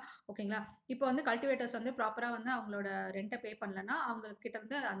வச்சுக்கோங்க. ஓகேங்களா? இப்போ வந்து கல்டிவேட்டர்ஸ் வந்து ப்ராப்பராக வந்து அவங்களோட ரெண்ட்டை பே பண்ணலன்னா அவங்க கிட்ட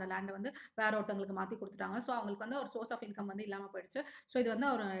இருந்து அந்த லேண்டை வந்து வேற ஒருத்தவங்களுக்கு மாற்றி கொடுத்துட்டாங்க. ஸோ அவங்களுக்கு வந்து ஒரு சோர்ஸ் ஆஃப் இன்கம் வந்து இல்லாமல் போயிடுச்சு. ஸோ இது வந்து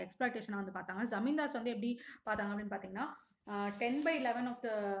ஒரு எக்ஸ்ப்ளாய்டேஷனாக வந்து பார்த்தாங்க. ஜமீன்தார்ஸ் வந்து எப்படி பார்த்தாங்க அப்படின்னு பார்த்தீங்கன்னா 10/11 ஆஃப்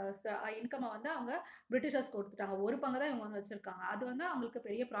த இன்கம்மை வந்து அவங்க பிரிட்டிஷர்ஸ் கொடுத்துட்டாங்க. ஒரு பங்கு தான் இவங்க வந்து வச்சிருக்காங்க. அது வந்து அவங்களுக்கு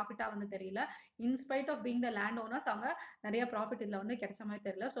பெரிய ப்ராஃபிட்டாக வந்து தெரியல. In spite of being the land owners அவங்க நிறைய ப்ராஃபிட் இதில் வந்து கிடைச்ச மாதிரி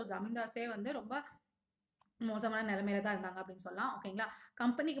தெரியல. ஸோ ஜமீன்தார்ஸே வந்து ரொம்ப மோசமான நிலைமையில தான் இருந்தாங்க அப்படின்னு சொல்லலாம். ஓகேங்களா?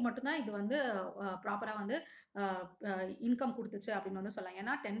 கம்பெனிக்கு மட்டும்தான் இது வந்து ப்ராப்பராக வந்து இன்கம் கொடுத்துச்சு அப்படின்னு வந்து சொல்லலாம்.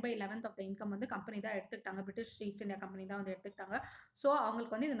 ஏன்னா 10/11 ஆஃப் த இன்கம் வந்து கம்பெனி தான் எடுத்துக்கிட்டாங்க. பிரிட்டிஷ் ஈஸ்ட் இந்தியா கம்பெனி தான் வந்து எடுத்துக்கிட்டாங்க. ஸோ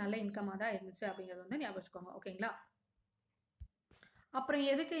அவங்களுக்கு வந்து இது நல்ல இன்கமாக தான் இருந்துச்சு அப்படிங்கிறது வந்து ஞாபகம் வச்சுக்கோங்க. ஓகேங்களா? அப்புறம்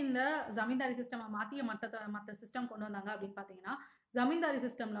எதுக்கு இந்த ஜமீன்தாரி சிஸ்டம் மாற்றி மற்ற சிஸ்டம் கொண்டு வந்தாங்க அப்படின்னு பார்த்தீங்கன்னா, ஜமீன்தாரி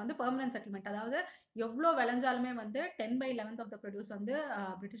சிஸ்டமில் வந்து பெர்மனன்ட் செட்டில்மெண்ட், அதாவது எவ்வளோ விளைஞ்சாலுமே வந்து 10/11 ஆஃப் த ப்ரொடியூஸ் வந்து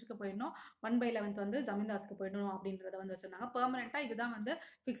பிரிட்டிஷ்க்கு போயிடணும், 1/11 வந்து ஜமீன்தார்ஸ்க்கு போயிடணும் அப்படின்றத வந்து வச்சிருந்தாங்க. பெர்மனெண்ட்டாக இதுதான் வந்து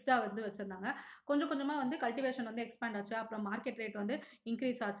ஃபிக்ஸ்டாக வந்து வச்சிருந்தாங்க. கொஞ்சம் கொஞ்சமாக வந்து கல்டிவேஷன் வந்து எக்ஸ்பேண்ட் ஆச்சு. அப்புறம் மார்க்கெட் ரேட் வந்து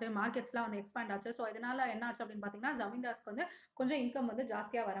இன்க்ரீஸ் ஆச்சு. மார்க்கெட்ஸ்லாம் வந்து எக்ஸ்பேண்ட் ஆச்சு. ஸோ இதனால என்ன ஆச்சு அப்படின்னு பார்த்தீங்கன்னா, ஜமீன்தார்ஸ்க்கு வந்து கொஞ்சம் இன்கம் வந்து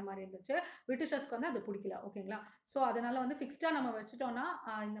ஜாஸ்தியாக வர மாதிரி இருந்துச்சு. பிரிட்டிஷர்ஸ்க்கு வந்து அது பிடிக்கல. ஓகேங்களா? ஸோ அதனால வந்து ஃபிக்ஸ்டாக நம்ம வச்சுட்டோம்னா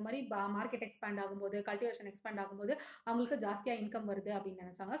இந்த மாதிரி மார்க்கெட் எக்ஸ்பேண்ட் ஆகும்போது, கல்டிவேஷன் எக்ஸ்பேண்ட் ஆகும்போது அவங்களுக்கு ஜாஸ்தியாக இன்கம் வருது அப்படின்னு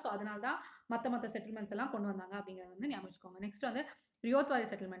நினைச்சாங்க. ஸோ அதனால தான் மற்ற செட்டில்மெண்ட்ஸ் எல்லாம் கொண்டு வந்தாங்க அப்படிங்கிறது வந்து ஞாபகம் வச்சுக்கோங்க. நெக்ஸ்ட் வந்து ரியோத்வாரி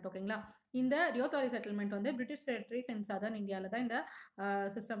செட்டில்மெண்ட். ஓகேங்களா? இந்த ரியோத்வாரி செட்டில்மெண்ட் வந்து பிரிட்டிஷ் டெரிட்டரிஸ் இன் சதர்ன் இந்தியாவில் தான் இந்த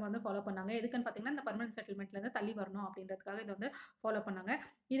சிஸ்டம் வந்து ஃபாலோ பண்ணாங்க. எதுக்குன்னு பார்த்தீங்கன்னா, இந்த பர்மனன்ட் செட்டில்மெண்ட்லேருந்து தள்ளி வரணும் அப்படின்றதுக்காக இதை வந்து ஃபாலோ பண்ணாங்க.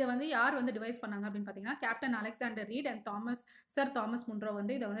 இதை வந்து யார் வந்து டிவைஸ் பண்ணாங்க அப்படின்னு பார்த்தீங்கன்னா, captain Alexander read and sir Thomas Munro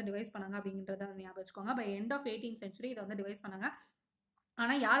வந்து இதை வந்து டிவைஸ் பண்ணாங்க அப்படின்றத வந்து ஞாபகம் வச்சுக்கோங்க. By end of 18th century இதை வந்து டிவைஸ் பண்ணாங்க.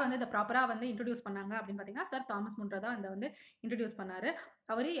 ஆனால் யார் வந்து இதை ப்ராப்பராக வந்து இன்ட்ரடியூஸ் பண்ணாங்க அப்படின்னு பார்த்தீங்கன்னா, சர் தாமஸ் முன்ரோ தான் இதை வந்து இன்ட்ரடியூஸ் பண்ணாரு.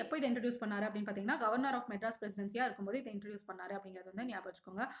 அவர் எப்போ இதை இன்ட்ரடியூஸ் பண்ணாரு அப்படின்னு பார்த்தீங்கன்னா, கவர்னர் ஆஃப் மெட்ராஸ் பிரசிடென்சியாக இருக்கும்போது இதை இன்ட்ரடியூஸ் பண்ணாரு அப்படிங்கிறது வந்து ஞாபகம்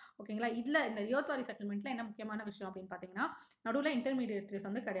வச்சுக்கோங்க. ஓகேங்களா? இதில் இந்த ரியோத்வாரி செட்டில்மெண்ட்டில் என்ன முக்கியமான விஷயம் அப்படின்னு பார்த்தீங்கன்னா, நடுவில் இன்டர்மீடியேட்டரிஸ்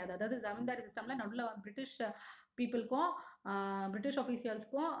வந்து கிடையாது. அதாவது ஜமீன்தாரி சிஸ்டமில் நடுவில் பிரிட்டிஷ் பீப்புளுக்கும் பிரிட்டிஷ்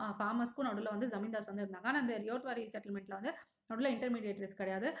ஆஃபீஷியல்ஸ்க்கும் ஃபார்மர்ஸ்க்கும் நடுவில் வந்து ஜமீன்தார்ஸ் வந்து இருந்தாங்க. ஆனால் இந்த ரியோத்வாரி செட்டில்மெண்ட்டில் வந்து நடுவில் இன்டர்மீடியேட்டரிஸ்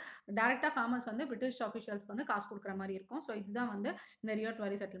கிடையாது. டேரெக்டாக ஃபார்மர்ஸ் வந்து பிரிட்டிஷ் ஆஃபீஷியல்ஸ்க்கு வந்து காசு கொடுக்குற மாதிரி இருக்கும். ஸோ இதுதான் வந்து இந்த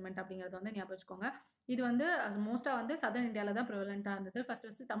ரியோத்வாரி செட்டில்மெண்ட் அப்படிங்கிறது வந்து ஞாபகம் வச்சுக்கோங்க. இது வந்து மோஸ்ட்டாக வந்து சதர்ன் இந்தியாவில் தான் ப்ரிவலண்ட்டாக இருந்தது.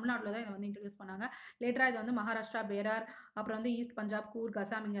 ஃபர்ஸ்ட் தமிழ்நாட்டில் தான் இதை வந்து இன்ட்ரடியூஸ் பண்ணாங்க. லேட்டராக இது வந்து மகாராஷ்டிரா, பேரார், அப்புறம் வந்து ஈஸ்ட் பஞ்சாப், கூர்க்,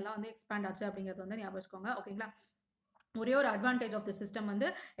 அசாம் இங்கெல்லாம் வந்து எக்ஸ்பேண்ட் ஆச்சு அப்படிங்கிறது வந்து ஞாபகம் வச்சுக்கோங்க. ஓகேங்களா? ஒரே ஒரு அட்வான்டேஜ் ஆஃப் தி சிஸ்டம் வந்து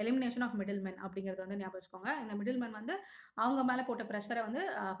எலிமினேஷன் ஆஃப் மிடில் மேன் அப்படிங்கிறது வந்து ஞாபகம் வச்சுக்கோங்க. இந்த மிடில் மேன் வந்து அவங்க மேலே போட்ட ப்ரெஷரை வந்து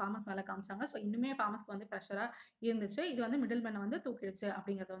ஃபார்மர்ஸ் மேலே காமிச்சாங்க. ஸோ இன்னுமே ஃபார்மர்ஸ்க்கு வந்து ப்ரெஷராக இருந்துச்சு. இது வந்து மிடில் மேனை வந்து தூக்கிடுச்சு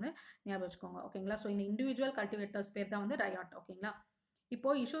அப்படிங்கிறத வந்து ஞாபகம் வச்சுக்கோங்க. ஓகேங்களா? ஸோ இந்த இண்டிவிஜுவல் கல்டிவேட்டர்ஸ் பேர் தான் வந்து ரயாட். ஓகேங்களா? இப்போ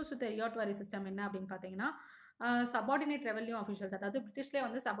இஷ்யூஸ் வித் ரியோத்வாரி சிஸ்டம் என்ன அப்படின்னு பார்த்தீங்கன்னா, சபார்டினேட் ரெவென்யூ ஆஃபீஷியல்ஸ், அதாவது பிரிட்டிஷ்லேயே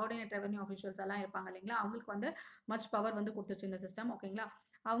வந்து சபார்டினேட் ரெவென்யூ ஆஃபீஷியல்ஸ் எல்லாம் இருப்பாங்க இல்லைங்களா, அவங்களுக்கு வந்து மச் பவர் வந்து கொடுத்துச்சு இந்த சிஸ்டம். ஓகேங்களா?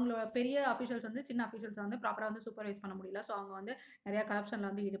 அவங்களோட பெரிய அஃபீஷியல்ஸ் வந்து சின்ன அஃபீஷியல்ஸ் வந்து ப்ராப்பராக வந்து சூப்பர்வைஸ் பண்ண முடியல. ஸோ அவங்க வந்து நிறையா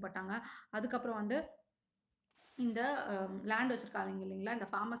கரப்ஷனில் வந்து ஈடுபட்டாங்க. அதுக்கப்புறம் வந்து இந்த லேண்ட் வச்சிருக்காங்க இல்லைங்களா, இந்த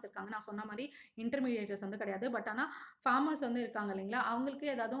ஃபார்மர்ஸ் இருக்காங்க. நான் சொன்ன மாதிரி இன்டர்மீடியேட்டர்ஸ் வந்து கிடையாது. பட் ஆனால் ஃபார்மர்ஸ் வந்து இருக்காங்க இல்லைங்களா, அவங்களுக்கு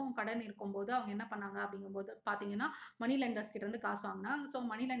ஏதாவது கடன் இருக்கும்போது அவங்க என்ன பண்ணாங்க அப்படிங்கும்போது பார்த்தீங்கன்னா, மணி லெண்டர்ஸ் கிட்ட இருந்து காசு வாங்கினாங்க. ஸோ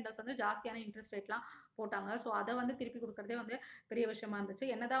மணி லெண்டர்ஸ் வந்து ஜாஸ்தியான இன்ட்ரெஸ்ட் ரேட்லாம் போட்டாங்க. ஸோ அதை வந்து திருப்பி கொடுக்குறதே வந்து பெரிய விஷயமா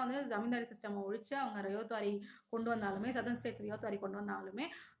இருந்துச்சு. என்னதான் வந்து ஜமீன்தாரி சிஸ்டம் ஒழிச்சு அவங்க ரியோத்வாரி கொண்டு வந்தாலுமே, சதர்ன் ஸ்டேட்ஸ் ரியோத்வாரி கொண்டு வந்தாலுமே,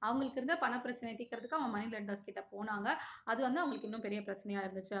 அவங்களுக்கு இருந்த பண பிரச்சனை தீர்க்கிறதுக்கு அவங்க மணி லெண்டர்ஸ் கிட்ட போனாங்க. அது வந்து அவங்களுக்கு இன்னும் பெரிய பிரச்சனையாக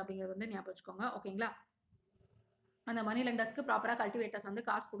இருந்துச்சு அப்படிங்கிறது வந்து ஞாபகம் வச்சுக்கோங்க. ஓகேங்களா? அந்த மணி லெண்டர்ஸ்க்கு ப்ராப்பராக கல்டிவேட்டர்ஸ் வந்து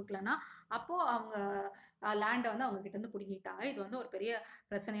காசு கொடுக்கலன்னா, அப்போது அவங்க லேண்டை வந்து அவங்க கிட்ட இருந்து பிடிங்கிட்டாங்க. இது வந்து ஒரு பெரிய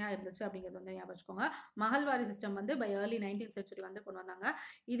பிரச்சனையாக இருந்துச்சு அப்படிங்கிறது வந்து ஞாபகம் வச்சுக்கோங்க. மகள்வாரி சிஸ்டம் வந்து பை ஏர்லி 19th century வந்து கொண்டு வந்தாங்க.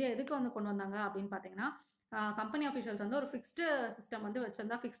 இது எதுக்கு வந்து கொண்டு வந்தாங்க அப்படின்னு பார்த்தீங்கன்னா, கம்பெனி ஆஃபீஷியல்ஸ் வந்து ஒரு ஃபிக்ஸ்டு சிஸ்டம் வந்து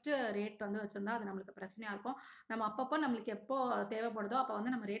வச்சிருந்தா, ஃபிக்ஸ்டு ரேட் வந்து வச்சிருந்தா அது நம்மளுக்கு பிரச்சனையாக இருக்கும். நம்ம அப்பப்போ நம்மளுக்கு எப்போ தேவைப்படுதோ அப்போ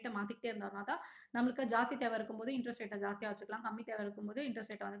வந்து நம்ம ரேட்டை மாற்றிக்கிட்டே இருந்தோம்னா தான் நம்மளுக்கு ஜாஸ்தி தேவை இருக்கும்போது இன்ட்ரெஸ்ட் ரேட்டை ஜாஸ்தியாக வச்சுக்கலாம், கம்மி தேவை இருக்கும்போது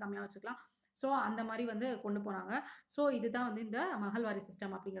இன்ட்ரெஸ்ட் ரேட்டை வந்து கம்மியாக வச்சுக்கலாம். ஸோ அந்த மாதிரி வந்து கொண்டு போனாங்க. ஸோ இதுதான் வந்து இந்த மகள்வாரி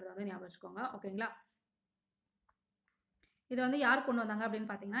சிஸ்டம் அப்படிங்கிறத வந்து ஞாபகம் வச்சுக்கோங்க. ஓகேங்களா? இதை வந்து யார் கொண்டு வந்தாங்க அப்படின்னு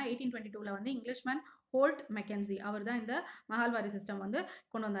பார்த்தீங்கன்னா 1822 வந்து இங்கிலீஷ்மேன் ஹோல்ட் மெக்கன்சி அவர் தான் இந்த மஹால்வாரி சிஸ்டம் வந்து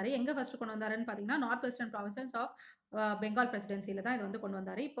கொண்டு வந்தார். எங்கே ஃபர்ஸ்ட் கொண்டு வந்தாருன்னு பார்த்தீங்கன்னா north western province of Bengal பிரசிடென்சியில் தான் இது வந்து கொண்டு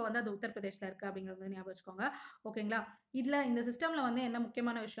வந்தார். இப்போ வந்து அது உத்தரப்பிரதேசில் இருக்குது அப்படிங்கிறது வந்து ஞாபகம் வச்சுக்கோங்க. ஓகேங்களா? இதில் இந்த சிஸ்டமில் வந்து என்ன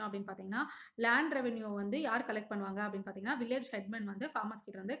முக்கியமான விஷயம் அப்படின்னு பார்த்தீங்கன்னா லேண்ட் ரெவென்யூ வந்து யார் கலெக்ட் பண்ணுவாங்க அப்படின்னு பார்த்தீங்கன்னா வில்லேஜ் ஹெட்மேன் வந்து ஃபார்மர்ஸ்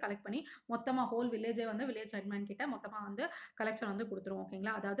கிட்ட வந்து கலெக்ட் பண்ணி மொத்தமாக ஹோல் வில்லேஜே வந்து வில்லேஜ் ஹெட்மேன் கிட்ட மொத்தமாக வந்து கலெக்ஷன் வந்து கொடுத்துரும்.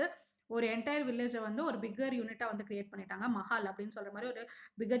 ஓகேங்களா? அதாவது ஒரு என்டையர் வில்லேஜை வந்து ஒரு பிக்கர் யூனிட்டா வந்து கிரியேட் பண்ணிட்டாங்க. மஹால் அப்படின்னு சொல்ற மாதிரி ஒரு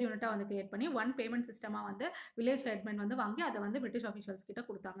பிக்கர் யூனிட்டா வந்து கிரியேட் பண்ணி ஒன் பேமெண்ட் சிஸ்டமா வந்து வில்லேஜ் ஹெட்மேன் வந்து வாங்கி அதை வந்து பிரிட்டிஷ் ஆஃபீஷியல்ஸ் கிட்ட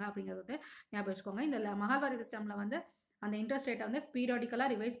கொடுத்தாங்க அப்படிங்கிறது வந்து ஞாபகம் வச்சுக்கோங்க. இந்த மஹால்வாரி சிஸ்டம்ல வந்து அந்த இன்ட்ரெஸ்ட் ரேட்டை வந்து பீரியாடிக்கலாக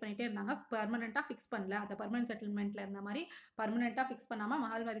ரிவைஸ் பண்ணிட்டே இருந்தாங்க. பர்மனெண்ட்டாக ஃபிக்ஸ் பண்ணல. அந்த பர்மனெண்ட் செட்டில்மெண்ட்ல இருந்த மாதிரி பர்மனெண்ட்டாக ஃபிக்ஸ் பண்ணாமல்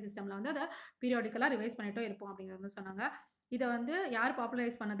மஹால்வாரி சிஸ்டம்ல வந்து அதை பீரியாடிக்கலாக ரிவைஸ் பண்ணிட்டே இருப்போம் அப்படிங்கிறது வந்து சொன்னாங்க. இதை வந்து யார்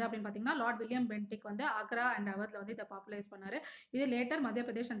பாப்புலரைஸ் பண்ணது அப்படின்னு பார்த்தீங்கன்னா லார்ட் வில்லியம் பென்டிக் வந்து ஆக்ரா அண்ட் அவத்ல வந்து இதை பாப்புலரைஸ் பண்ணாரு. இது லேட்டர் மத்திய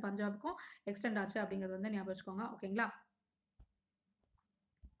பிரதேஷ் அண்ட் பஞ்சாபுக்கும் எக்ஸ்டெண்ட் ஆச்சு அப்படிங்கிறது வந்து ஞாபகம் வச்சுக்கோங்க. ஓகேங்களா?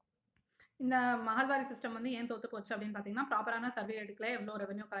 இந்த மஹால்வாரி சிஸ்டம் வந்து ஏன் தோத்து போச்சு அப்படின்னு பார்த்தீங்கன்னா ப்ராப்பரான சர்வே எடுக்கல, எவ்வளோ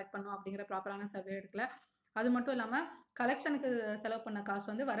ரெவன்யூ கலெக்ட் பண்ணும் அப்படிங்கிற ப்ராப்பரான சர்வே எடுக்கல. அது மட்டும் இல்லாமல் கலெக்ஷனுக்கு செலவு பண்ண காசு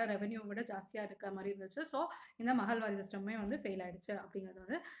வந்து வர ரெவன்யூ விட ஜாஸ்தியாக இருக்க மாதிரி இருந்துச்சு. ஸோ இந்த மஹால்வாரி சிஸ்டமே வந்து ஃபெயில் ஆயிடுச்சு அப்படிங்கிறது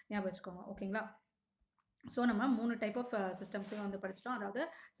வந்து ஞாபகம் வச்சுக்கோங்க. ஓகேங்களா? ஸோ நம்ம 3 டைப் ஆஃப் சிஸ்டம்ஸையும் வந்து படிச்சிட்டோம். அதாவது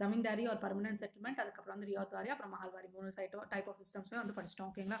ஜமீன்தாரி ஒரு பர்மனன்ட் செட்டில்மெண்ட், அதுக்கப்புறம் வந்து ரியாத்வாரி, அப்புறம் மஹால்வாரி 3 டைப் ஆஃப் சிஸ்டம்ஸையும் வந்து படிச்சிட்டோம்.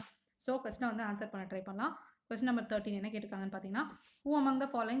 ஓகேங்களா? ஸோ கொஸ்டினை வந்து ஆன்சர் பண்ண ட்ரை பண்ணலாம். கொஸ்டின் நம்பர் 13 என்ன கேட்டிருக்காங்கன்னு பார்த்தீங்கன்னா who among the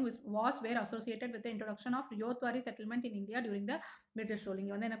following was were associated with the introduction of Riyotwari settlement in India during the British rule?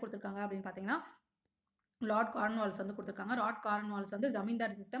 இங்கே வந்து என்ன கொடுத்துருக்காங்க அப்படின்னு பார்த்தீங்கன்னா லார்ட் கார்ன்வால்ஸ் வந்து கொடுத்துருக்காங்க. லார்ட் கார்ன்வால்ஸ் வந்து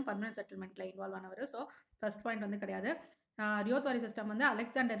ஜமீன்தாரி சிஸ்டம் பர்மனன்ட் செட்டில்மெண்ட்ல இன்வால்வ் ஆனவர். ஸோ ஃபர்ஸ்ட் பாயிண்ட் வந்து கிடையாது. ரியோத்வாரி சிஸ்டம் வந்து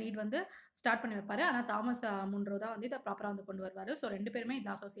அலெக்சாண்டர் ரீட் வந்து ஸ்டார்ட் பண்ணி வைப்பாரு. ஆனால் தாமஸ் முன்ரோ தான் வந்து இதை ப்ராப்பராக வந்து கொண்டு வருவார். ஸோ 2 பேருமே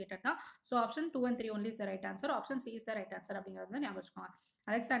இதில் அசோசியேட்டட் தான். So option 2 and 3 only is the right answer. Option C is the right answer அப்படிங்கிறது வந்து ஞாபகம் வச்சுக்கோங்க.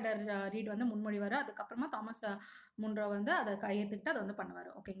 அலெக்சாண்டர் ரீட் வந்து முன்மொழிவார், அதுக்கப்புறமா தாமஸ் முன்ரோ வந்து அதை கையெழுத்துக்கிட்டு அதை வந்து பண்ணுவார்.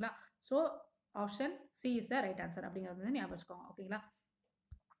 ஓகேங்களா? So option C is the right answer அப்படிங்கிறது வந்து ஞாபகம் வச்சுக்கோங்க. ஓகேங்களா?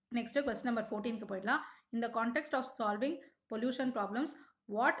 நெக்ஸ்ட் கொஸ்டின் நம்பர் 14க்கு போயிடலாம். இந்த context of solving pollution problems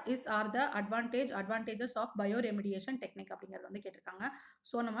what is R the advantages of பயோரெமிடியேஷன் technique அப்படிங்கிறது வந்து கேட்டிருக்காங்க.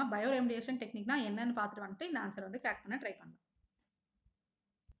 ஸோ நம்ம பயோரெமிடியேஷன் டெக்னிக்னா என்னன்னு பார்த்துட்டு வந்துட்டு இந்த ஆன்சர் வந்து கிராக் பண்ண ட்ரை பண்ணலாம்.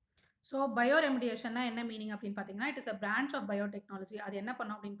 ஸோ பயோரெமிடியேஷன்னா என்ன மீனிங் அப்படின்னு பார்த்தீங்கன்னா it is a branch of biotechnology. அது என்ன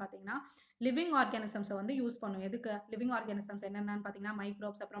பண்ணும் அப்படின்னு பார்த்தீங்கன்னா லிவிங் ஆர்கானிசம்ஸை வந்து யூஸ் பண்ணும். எதுக்கு லிவிங் ஆர்கானிசம்ஸ் என்னென்னு பார்த்தீங்கன்னா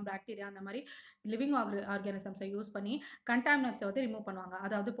மைக்ரோப்ஸ், அப்புறம் பாக்டீரியா, அந்த மாதிரி லிவிங் ஆர்கானிசம்ஸை யூஸ் பண்ணி கண்டாமினன்ட்ஸை வந்து ரிமூவ் பண்ணுவாங்க.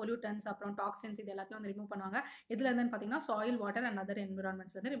 அதாவது பொல்யூட்டன்ஸ், அப்புறம் டாக்ஸின்ஸ், இது எல்லாத்தையும் வந்து ரிமூவ் பண்ணுவாங்க. இதில் இருந்துன்னு பார்த்தீங்கன்னா soil, water and other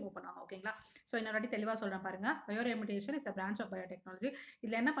environments வந்து ரிமூவ் பண்ணுவாங்க. ஓகேங்களா? ஸோ இன்னொரு தெளிவாக சொல்கிறேன் பாருங்க. பயோரெமிடியேஷன் is a branch of biotechnology.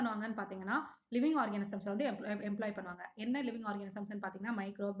 இதில் என்ன பண்ணுவாங்கன்னு பார்த்தீங்கன்னா லிவிங் ஆர்கானிசம்ஸ் வந்து எம்ப்ளாய் பண்ணுவாங்க. என்ன லிவிங் ஆர்கானிசம்ஸ்ன்னு பார்த்தீங்கன்னா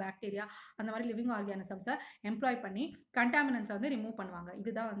மைக்ரோப், பாக்டீரியா, அந்த மாதிரி லிவிங் ஆர்கானிசம்ஸை எம்ப்ளாய் பண்ணி கண்டாமினன்ஸை வந்து ரிமூவ் பண்ணுவாங்க.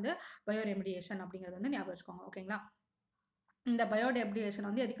 இதுதான் வந்து பயோரெமிடியேஷன் அப்படிங்கிறது வந்து ஞாபகம் வச்சுக்கோங்க. ஓகேங்களா? இந்த பயோரெமிடியேஷன்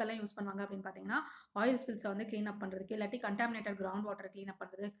வந்து எதுக்கெல்லாம் யூஸ் பண்ணுவாங்க அப்படின்னு பார்த்தீங்கன்னா ஆயில் ஸ்பில்ஸை வந்து க்ளீன் அப் பண்ணுறதுக்கு, இல்லாட்டி கண்டாமினேட்டட் கிரவுண்ட் வாட்டரை க்ளீன் அப்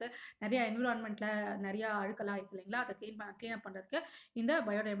பண்ணுறதுக்கு, நிறைய என்விரான்மெண்ட்டில் நிறைய அழுக்கெல்லாம் ஆயிடுச்சு இல்லைங்களா, அதை க்ளீன் அப் பண்ணுறதுக்கு இந்த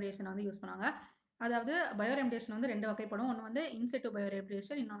பயோரெமிடியேஷனை வந்து யூஸ் பண்ணுவாங்க. அதாவது பயோரெமிடியேஷன் வந்து 2 வகைப்படும். ஒன்று வந்து இன்சிட்டு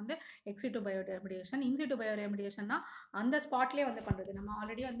பயோரெமிடியேஷன், இன்னொன்று வந்து எக்ஸிட்டு பயோரெமிடியேஷன். இன்சிட்டு பயோரெமிடியேஷன்னா அந்த ஸ்பாட்லேயே வந்து பண்ணுறது. நம்ம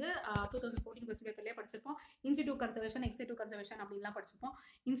ஆல்ரெடி வந்து 2014 கொஸ்டின் பேப்பர்லேயே படிச்சிருப்போம். இன்சிட்டு கன்சர்வேஷன், எக்ஸிட்டு கன்சர்வேஷன் அப்படின்லாம் படிச்சிருப்போம்.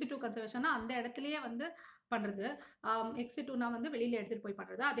 இன்சிட்டு கன்சர்வேஷன்னா அந்த இடத்துலையே வந்து பண்ணுறது, எக்ஸிட்டுனா வந்து வெளியில் எடுத்துகிட்டு போய்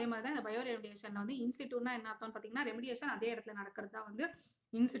பண்ணுறது. அதே மாதிரி தான் இந்த பயோரெமிடியேஷனில் வந்து இன்சிட்டுனா என்ன அர்த்தம்னு பார்த்தீங்கன்னா ரெமிடியேஷன் அதே இடத்துல நடக்கிறது தான் வந்து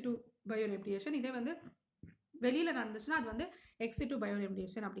இன்சிட்டு பயோரெமிடியேஷன். இதே வந்து வெளியில் நடந்துச்சுன்னா அது வந்து எக்ஸிட்டு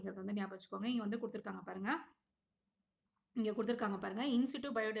பயோரெமிடியேஷன் அப்படிங்கிறது வந்து ஞாபகம் வச்சுக்கோங்க. இங்கே வந்து கொடுத்துருக்காங்க பாருங்க. இன்சிட்டு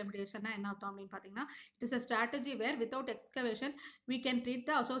பயோரெமிடியேஷன்னா என்ன அர்த்தம் அப்படின்னு பார்த்தீங்கன்னா it is a strategy where without excavation we can treat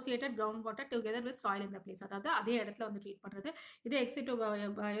the associated groundwater together with soil in the place. அதாவது அதே இடத்துல வந்து ட்ரீட் பண்ணுறது. இதே எக்ஸிட்டு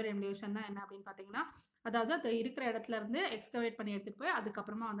பயோரெமிடியேஷன்னா என்ன அப்படின்னு பார்த்தீங்கன்னா அதாவது அது இருக்கிற இடத்துல இருந்து எக்ஸ்கவேட் பண்ணி எடுத்துகிட்டு போய்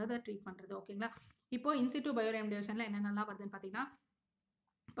அதுக்கப்புறமா வந்து அதை ட்ரீட் பண்ணுறது. ஓகேங்களா? இப்போ இன்சிட்டு பயோரெமிடியேஷனில் என்னென்னலாம் வருதுன்னு பார்த்தீங்கன்னா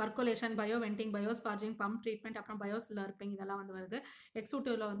percolation, bio vending, பயோஸ்பார்ஜிங், pump treatment, அப்புறம் பயோஸ்லர்பிங் இதெல்லாம் வந்து வருது.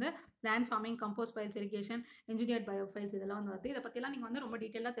 எக்ஸூட்டிவ்ல வந்து land farming, compost files, irrigation, engineered bio files இதெல்லாம் வந்து வருது. இதை பற்றிலாம் நீங்கள் வந்து ரொம்ப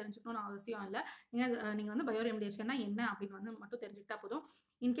டீட்டெயிலாக தெரிஞ்சுக்கணும்னு அவசியம் இல்லை. நீங்கள் வந்து பயோரெமிடியேஷன்னா என்ன அப்படின்னு வந்து மட்டும் தெரிஞ்சுக்கிட்டா போதும்.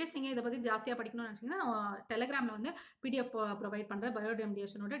 இன்கேஸ் நீங்கள் இதை பற்றி ஜாஸ்தியாக படிக்கணும்னு நினச்சிங்கன்னா டெலிகிராமில் வந்து பிடிஎஃப் ப்ரொவைட் பண்ணுற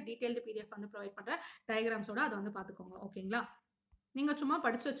பயோரெமிடியேஷனோட டீட்டெயில்டு பிடிஎஃப் வந்து ப்ரொவைட் பண்ணுற டயக்ராம்ஸோட அதை வந்து பார்த்துக்கோங்க. ஓகேங்களா? நீங்கள் சும்மா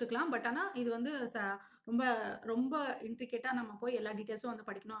படித்து வச்சுக்கலாம். பட் ஆனால் இது வந்து ரொம்ப ரொம்ப இன்ட்ரிகேட்டாக நம்ம போய் எல்லா டீட்டெயில்ஸும் வந்து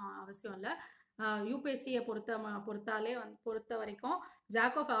படிக்கணும் அவசியம் இல்லை. யூபிஎஸ்சியை பொறுத்த வரைக்கும்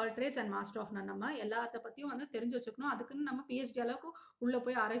jack of all trades and master of நன். நம்ம எல்லாத்த பற்றியும் வந்து தெரிஞ்சு வச்சுக்கணும். அதுக்குன்னு நம்ம பிஹெச்டி அளவுக்கு உள்ளே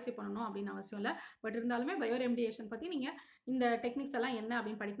போய் ஆராய்ச்சி பண்ணணும் அப்படின்னு அவசியம் இல்லை. பட் இருந்தாலுமே பயோ ரெமிடியேஷன் பற்றி நீங்கள் இந்த டெக்னிக்ஸ் எல்லாம் என்ன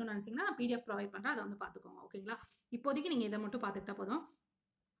அப்படின்னு படிக்கணும்னு நினச்சிங்கன்னா நான் பிடிஎஃப் ப்ரொவைட் பண்ணுறேன், அதை வந்து பார்த்துக்கோங்க. ஓகேங்களா? இப்போதைக்கு நீங்கள் இதை மட்டும் பார்த்துக்கிட்டா போதும்.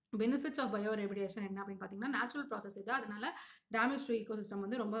 பெனிஃபிட்ஸ் ஆஃப் பயோ ரெமிடியேஷன் என்ன அப்படின்னு பார்த்தீங்கன்னா, நேச்சுரல் ப்ராசஸ் இது. அதனால டேமேஜ் டு ஈகோசிஸ்டம்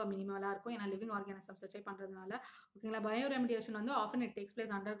வந்து ரொம்ப மினிமலாக இருக்கும். ஏன்னா லிவிங் ஆர்கானிசம்ஸ் வச்சே பண்ணுறதுனால. ஓகேங்களா? பயோ ரெமிடியேஷன் வந்து often it takes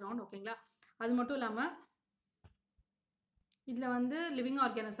place under ground. ஓகேங்களா? அது மட்டும் இல்லாமல் இதில் வந்து லிவிங்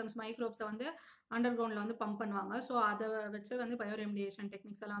ஆர்கானிசம்ஸ் மைக்ரோப்ஸை வந்து அண்டர் கிரவுண்டில் வந்து பம்ப் பண்ணுவாங்க. ஸோ அதை வச்சு வந்து பயோ ரெமிடியேஷன்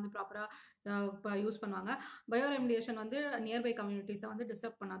டெக்னிக்ஸ் எல்லாம் வந்து ப்ராப்பராக இப்போ யூஸ் பண்ணுவாங்க. பயோ ரெமிடியேஷன் வந்து நியர்பை கம்யூனிட்டிஸை வந்து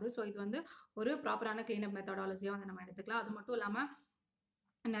டிஸ்டர்ப் பண்ணாது. ஸோ இது வந்து ஒரு ப்ராப்பரான கிளீனப் மெத்தடாலஜியாக வந்து நம்ம எடுத்துக்கலாம். அது மட்டும் இல்லாமல்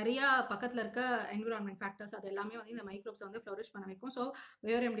நிறையா பக்கத்தில் இருக்க என்விரான்மெண்ட் ஃபேக்டர்ஸ் அது எல்லாமே வந்து இந்த மைக்ரோப்ஸை வந்து ஃப்ளரிஷ் பண்ண வைக்கும். ஸோ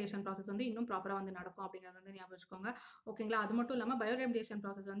பயோ ரெமிடியேஷன் ப்ராசஸ் வந்து இன்னும் ப்ராப்பராக வந்து நடக்கும் அப்படிங்கிறது வந்து ஞாபகம் வச்சுக்கோங்க. ஓகேங்களா? அது மட்டும் இல்லாமல் பயோ ரெமிடியேஷன்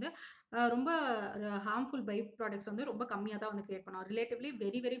ப்ராசஸ் வந்து ரொம்ப ஹார்ம்ஃபுல் பை ப்ராடக்ட்ஸ் வந்து ரொம்ப கம்மியாக தான் வந்து கிரியேட் பண்ணும். Relatively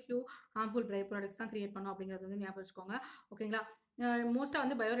very few harmful by products தான் கிரியேட் பண்ணும் அப்படிங்கிறது வந்து ஞாபகம் வச்சுக்கோங்க. ஓகேங்களா? மோஸ்ட்டாக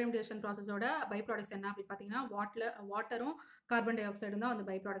வந்து பயோ ரெமிடியேஷன் ப்ராசஸோட பை ப்ராடக்ட்ஸ் என்ன அப்படின்னு பார்த்தீங்கன்னா வாட்டரும் கார்பன் டை ஆக்சைடும் தான் வந்து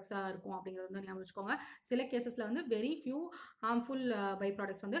பை ப்ராடக்ட்ஸாக இருக்கும் அப்படிங்கிறது வந்து ஞாபகம் வச்சுக்கோங்க. சில கேசஸில் வந்து very few harmful by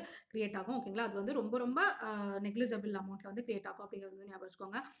products வந்து கிரியேட் ஆகும். ஓகேங்களா? அது வந்து ரொம்ப நெக்லிஜிபிள் அமௌண்ட்டில் வந்து கிரியேட் ஆகும் அப்படிங்கிறது வந்து ஞாபகம்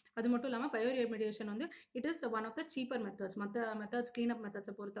வச்சுக்கோங்க. அது மட்டும் இல்லாமல் பயோ ரெமிடியேஷன் வந்து it is one of the cheaper methods. மற்ற மெத்தட்ஸ் கிளீனப்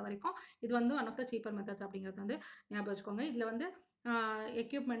மெத்தட்ஸை பொறுத்த வரைக்கும் இது வந்து one of the cheaper methods அப்படிங்கிறது வந்து ஞாபகம் வச்சுக்கோங்க. இதில் வந்து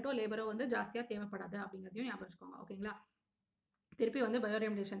எக்யூப்மெண்ட்டோ லேபரோ வந்து ஜாஸ்தியாக தேவைப்படாது அப்படிங்கிறதையும் ஞாபகம் வச்சுக்கோங்க. ஓகேங்களா? திருப்பி வந்து பயோ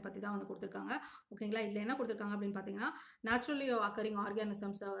ரெமிடியேஷன் பற்றி தான் வந்து கொடுத்துருக்காங்க. ஓகேங்களா? இதில் என்ன கொடுத்துருக்காங்க அப்படின்னு பார்த்தீங்கன்னா, நேச்சுரலி அக்கரிங்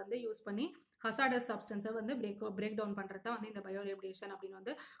ஆர்கானிசம்ஸை வந்து யூஸ் பண்ணி ஹசார்டஸ் சப்ஸ்டன்ஸை வந்து பிரேக் டவுன் பண்ணுறது தான் வந்து இந்த பயோ ரெமிடியேஷன் அப்படின்னு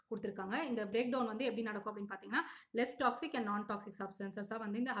வந்து கொடுத்துருக்காங்க. இந்த பிரேக் டவுன் வந்து எப்படி நடக்கும் அப்படின்னு பார்த்தீங்கன்னா, லெஸ் டாக்ஸிக் அண்ட் நான் டாக்ஸிக் சப்ஸ்டன்சஸாக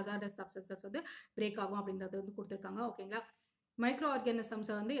வந்து இந்த ஹசார்டஸ் சப்ஸ்டன்சஸ் வந்து பிரேக் ஆகும் அப்படின்றது வந்து கொடுத்துருக்காங்க. ஓகேங்களா? மைக்ரோ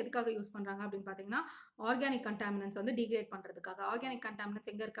ஆர்கானிசம்ஸை வந்து எதுக்காக யூஸ் பண்ணுறாங்க அப்படின்னு பார்த்தீங்கன்னா, ஆர்கானிக் கண்டாமினன்ஸ் வந்து டிகிரேட் பண்ணுறதுக்காக. ஆர்கானிக் கண்டாமினன்ஸ்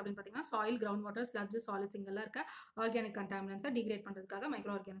எங்கே இருக்குது அப்படின்னு பார்த்தீங்கன்னா, soil, ground water, sludge, solids இங்கெல்லாம் இருக்க ஆர்கானிக் கண்டாமினன்ஸை டிகிரேட் பண்ணுறதுக்காக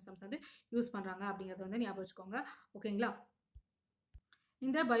மைக்ரோ ஆர்கானிசம்ஸ் வந்து யூஸ் பண்ணுறாங்க அப்படிங்கிறது வந்து ஞாபகம் வச்சுக்கோங்க. ஓகேங்களா?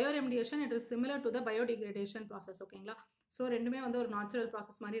 இந்த bio remediation it is similar to the பயோடிகிரேடேஷன் process. ஓகேங்களா? ஸோ ரெண்டுமே வந்து ஒரு நேச்சுரல்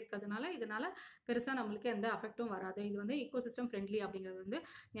ப்ராசஸ் மாதிரி இருக்கிறதுனால இதனால் பெருசாக நம்மளுக்கு எந்த அஃபெக்ட்டும் வராது. இது வந்து ஈகோசிஸ்டம் ஃப்ரெண்ட்லி அப்படிங்கிறது வந்து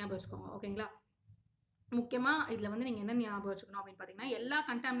ஞாபகம் வச்சுக்கோங்க. ஓகேங்களா? முக்கியமாக இதில் வந்து நீங்கள் என்ன ஞாபகம் வச்சுக்கணும் அப்படின்னு பார்த்தீங்கன்னா, எல்லா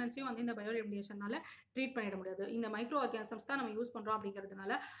கண்டாமினன்ஸையும் வந்து இந்த பயோ ரெமிடியேஷனால ட்ரீட் பண்ணிட முடியாது. இந்த மைக்ரோ ஆர்கானிசம்ஸ் தான் நம்ம யூஸ் பண்ணுறோம்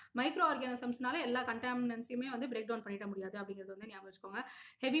அப்படிங்கிறதுனால மைக்ரோ ஆர்கானிசம்ஸ்னால எல்லா கண்டாமினன்ஸையுமே வந்து பிரேக் டவுன் பண்ணிட முடியாது அப்படிங்கிறது வந்து ஞாபகம் வச்சுக்கோங்க.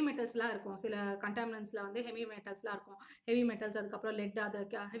 ஹெவி மெட்டல்ஸ்லாம் இருக்கும். சில கண்டாமினன்ஸில் வந்து ஹெவி மெட்டல்ஸ்லாம் இருக்கும். ஹெவி மெட்டல்ஸ், அதுக்கப்புறம் லெட். அது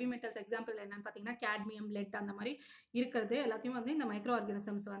ஹெவி மெட்டல்ஸ் எக்ஸாம்பிள் என்னன்னு பார்த்தீங்கன்னா, கேட்மியம், லெட் அந்த மாதிரி இருக்கிறது எல்லாத்தையும் வந்து இந்த மைக்ரோ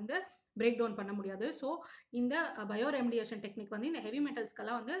ஆர்கானிசம்ஸ் வந்து பிரேக் டவுன் பண்ண முடியாது. ஸோ இந்த பயோ ரெமிடியேஷன் டெக்னிக் வந்து இந்த ஹெவி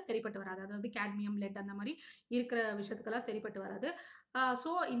மெட்டல்ஸ்க்கெல்லாம் வந்து சரிப்பட்டு வராது. அதாவது கேட்மியம், லெட் அந்த மாதிரி இருக்கிற விஷயத்துக்கெல்லாம் சரிப்பட்டு வராது.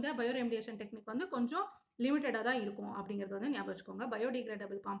 ஸோ இந்த பயோ ரெமிடியேஷன் டெக்னிக் வந்து கொஞ்சம் லிமிட்டடாக தான் இருக்கும் அப்படிங்கிறது வந்து ஞாபகம் வச்சுக்கோங்க.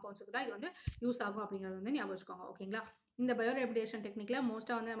 பயோடிகிரேடபிள் காம்பவுண்ட்ஸுக்கு தான் இது வந்து யூஸ் ஆகும் அப்படிங்கிறது வந்து ஞாபகம் வச்சுக்கோங்க. ஓகேங்களா? இந்த பயோ ரெமிடியேஷன் டெக்னிக்கில்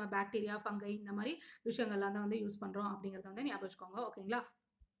மோஸ்ட்டாக வந்து நம்ம பாக்டீரியா, ஃபங்கை இந்த மாதிரி விஷயங்கள்லாம் தான் வந்து யூஸ் பண்ணுறோம் அப்படிங்கிறது வந்து ஞாபகம் வச்சுக்கோங்க. ஓகேங்களா?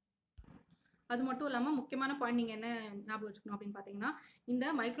 அது மட்டும் இல்லாமல் முக்கியமான பாயிண்ட் நீங்கள் என்ன ஞாபகம் வச்சுக்கணும் அப்படின்னு பார்த்தீங்கன்னா, இந்த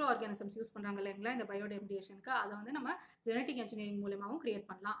மைக்ரோ ஆர்கானிசம்ஸ் யூஸ் பண்ணுறாங்க இல்லைங்களா இந்த பயோ ரெமிடியேஷனுக்கு, அதை வந்து நம்ம ஜெனட்டிக் இன்ஜினியரிங் மூலமாகவும் கிரியேட்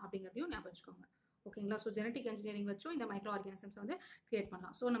பண்ணலாம் அப்படிங்கிறதையும் ஞாபகம் வச்சுக்கோங்க. ஓகேங்களா? ஸோ ஜெனட்டிக் இன்ஜினியரிங் வச்சும் இந்த மைக்ரோ ஆர்கானிசம்ஸ் வந்து கிரியேட்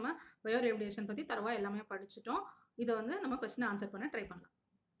பண்ணலாம். ஸோ நம்ம பயோ ரெமிடியேஷன் பற்றி தரவா எல்லாமே படிச்சுட்டோம். இதை வந்து நம்ம கொஸ்டின் ஆன்சர் பண்ண ட்ரை பண்ணலாம்.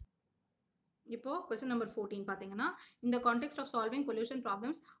 இப்போ கொஸ்டின் நம்பர் 14 பார்த்தீங்கன்னா, இந்த context of solving pollution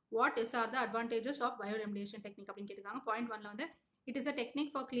problems what are the advantages of bio remediation technique அப்படின்னு கேட்டிருக்காங்க. பாயிண்ட் 1ல வந்து it is a technique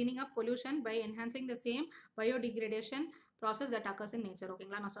for cleaning up pollution by enhancing the same biodegradation process that occurs in nature.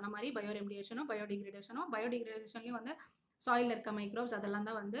 ஓகேங்களா? நான் சொன்ன மாதிரி bio ரெமிடியேஷனும் பயோடிகிரேடேஷன்லையும் வந்து சாயிலில் இருக்க microbes அதெல்லாம்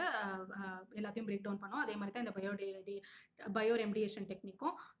தான் வந்து எல்லாத்தையும் பிரேக் டவுன் பண்ணும். அதே மாதிரி தான் இந்த பயோ ரெமிடியேஷன்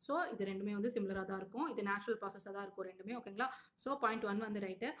டெக்னிக்கும். ஸோ இது ரெண்டுமே வந்து சிமிலராக தான் இருக்கும். இது நேச்சுரல் ப்ராசஸாக தான் இருக்கும் ரெண்டுமே. ஓகேங்களா? ஸோ பாயிண்ட் 1 வந்து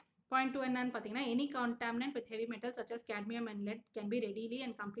ரைட்டு. பாயிண்ட் 2 என்னன்னு பார்த்தீங்கன்னா, any contaminant with heavy metals such as cadmium and lead can be readily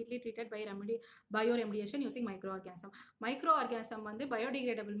and completely treated by bio remediation using micro organism. Micro organism வந்து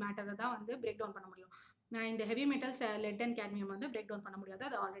பயோடிகிரேடபிள் மேட்டரை தான் வந்து பிரேக் டவுன் பண்ண முடியும். இந்த heavy metals let and cadmium வந்து break down பண்ண முடியாது.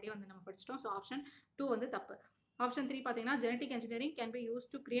 அது ஆல்ரெடி வந்து நம்ம படிச்சிட்டோம். ஸோ ஆப்ஷன் 2 வந்து தப்பு. ஆப்ஷன் 3 பார்த்தீங்கன்னா, genetic engineering can be use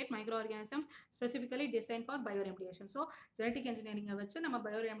to create micro organisms specifically design for bio remediation. So genetic இன்ஜினியரிங்கை வச்சு நம்ம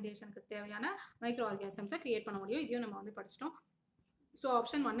பயோ ரெமிடியேஷனுக்கு தேவையான மைக்ரோ ஆர்கானிசம்ஸை கிரியேட் பண்ண முடியும். இதையும் நம்ம வந்து படிச்சிட்டோம். So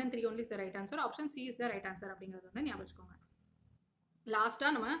option 1 and 3 only is the right answer. Option C is the right answer அப்படிங்கிறது வந்து ஞாபகம் வச்சுக்கோங்க.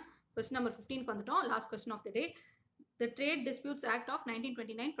 லாஸ்ட்டாக நம்ம கொஸ்டின் நம்பர் 15க்கு வந்துட்டோம். Last question of the day. The Trade Disputes Act of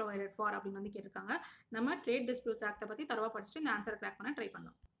 1929 provided for அப்படின்னு வந்து கேட்டிருக்காங்க. நம்ம ட்ரேட் டிஸ்பியூட்ஸ் ஆக்டை பற்றி தரவாக படிச்சுட்டு இந்த ஆன்சரை கிராக் பண்ண ட்ரை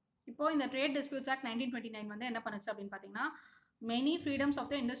பண்ணலாம். இப்போ இந்த ட்ரேட் டிஸ்பியூட்ஸ் ஆக்ட் 1929 வந்து என்ன பண்ணுச்சு அப்படின்னு பார்த்தீங்கன்னா, many freedoms of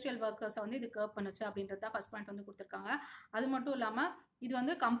the industrial ஒர்க்கர்ஸை வந்து இது கர்வ் பண்ணுச்சு அப்படின்றது தான் ஃபர்ஸ்ட் பாயிண்ட் வந்து கொடுத்துருக்காங்க. அது மட்டும் இல்லாமல் இது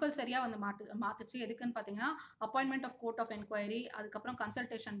வந்து கம்பல்சரியாக வந்து மாற்றுச்சு. எதுக்குன்னு பார்த்தீங்கன்னா appointment of court of enquiry, அதுக்கப்புறம்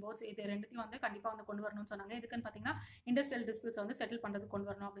கன்சல்டேஷன் போர்ட்ஸ், இது ரெண்டுத்தையும் வந்து கண்டிப்பாக வந்து கொண்டு வரணும்னு சொன்னாங்க. எதுக்குன்னு பார்த்தீங்கன்னா இண்டஸ்ட்ரியல் டிஸ்பியூட்ஸ் வந்து செட்டில் பண்ணுறது கொண்டு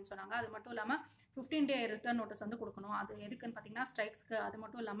வரணும் அப்படின்னு சொன்னாங்க. அது மட்டும் இல்லாமல் 15 day ரிட்டர்ன் நோட்டீஸ் வந்து கொடுக்கணும். அது எதுக்குன்னு பார்த்தீங்கன்னா ஸ்ட்ரைக்ஸ்க்கு. அது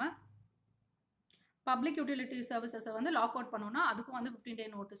மட்டும் இல்லாமல் பப்ளிக் யூட்டிலிட்டி சர்வீசஸை வந்து லாக் அவுட் பண்ணணும்னா அதுக்கும் வந்து 15 day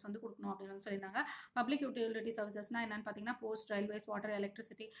நோட்டீஸ் வந்து கொடுக்கணும் அப்படின்னு வந்து சொல்லியிருந்தாங்க. பப்ளிக் யூட்டிலிட்டி சர்வீசஸ்னால் என்னென்னு பார்த்தீங்கன்னா போஸ்ட், ரயில்வேஸ், வாட்டர்,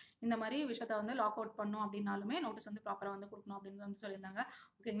 எலக்ட்ரிசிட்டி இந்த மாதிரி விஷயத்தை வந்து லாக் அவுட் பண்ணணும் அப்படின்னாலுமே நோட்டீஸ் வந்து ப்ராப்பராக வந்து கொடுக்கணும் அப்படின்னு வந்து சொல்லியிருந்தாங்க.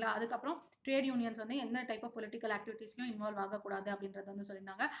 ஓகேங்களா. அதுக்கப்புறம் ட்ரேட் யூனியன்ஸ் வந்து எந்த டைப் ஆஃப் பொலிட்டிக்கல் ஆக்டிவிட்டீஸ்லையும் இன்வால்வ் ஆகக்கூடாது அப்படின்றது வந்து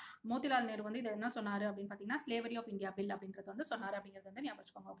சொல்லியிருந்தாங்க. மோதிலால் நேரு வந்து இதை என்ன சொன்னார் அப்படின்னு பார்த்தீங்கன்னா ஸ்லேவரி ஆஃப் இந்தியா பில் அப்படின்றது வந்து சொன்னார் அப்படிங்கிறது வந்து ஞாபகம்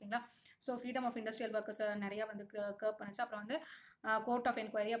வச்சுக்கோங்க. ஓகேங்களா. So freedom of industrial workers நிறைய வந்து கர்வ் பண்ணிச்சு. அப்புறம் வந்து கோர்ட் ஆஃப்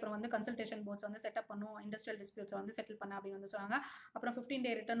என்கொயரி, அப்புறம் வந்து கன்சல்டேஷன் போர்ட்ஸ் வந்து செட்டப் பண்ணும், இண்டஸ்ட்ரியல் டிஸ்பியூட்ஸ் வந்து செட்டில் பண்ண அப்படின்னு வந்து சொன்னாங்க. அப்புறம் 15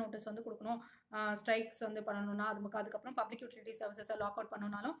 day ரிட்டர்ன் நோட்டீஸ் வந்து கொடுக்கணும். ஸ்ட்ரைக்ஸ் வந்து பண்ணணும்னா அதுக்கப்புறம் public utility சர்வீசஸை log out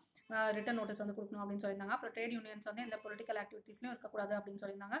பண்ணணும்னாலும் return notice வந்து கொடுக்கணும் அப்படின்னு சொல்லியிருந்தாங்க. அப்புறம் ட்ரேட் யூனியன்ஸ் வந்து எந்த பொலிட்டிக்கல் ஆக்டிவிட்டீஸ்லையும் இருக்கக்கூடாது அப்படின்னு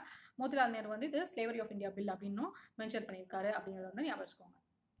சொல்லியிருந்தாங்க. மோதிலால் நேரு வந்து இது ஸ்லேவரி ஆஃப் இந்தியா பில் அப்படின்னும் மென்ஷன் பண்ணியிருக்காரு அப்படிங்கிறத வந்து ஞாபகம் வச்சுக்கோங்க.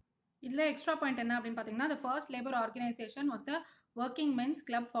 இதில் எக்ஸ்ட்ரா பாயிண்ட் என்ன அப்படின்னு பார்த்தீங்கன்னா the first labor organization was the working men's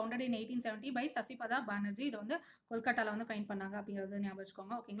club founded in 1870 by சசிபதா Banerjee. இது வந்து கொல்கட்டாவில் வந்து ஃபைன் பண்ணாங்க அப்படிங்கிறது ஞாபகம்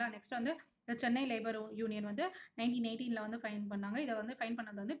வச்சுக்கோங்க. ஓகேங்களா. நெக்ஸ்ட் வந்து சென்னை லேபர் யூனியன் வந்து 1918 வந்து ஃபைன் பண்ணாங்க. இதை வந்து ஃபைன்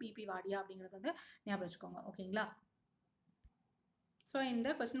பண்ணது வந்து பிபி வாடியா அப்படிங்கிறது வந்து ஞாபகம் வச்சுக்கோங்க. ஓகேங்களா. ஸோ இந்த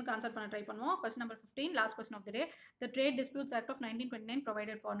கொஸ்டினுக்கு ஆன்சர் பண்ண ட்ரை பண்ணுவோம். Question number 15, last question of the day. The trade disputes act of 1929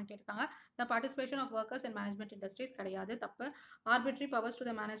 provided ஃபார்னு கேட்டிருக்காங்க. த participation of workers in management industries கிடையாது, தப்பு. ஆர்பிட்ரி powers to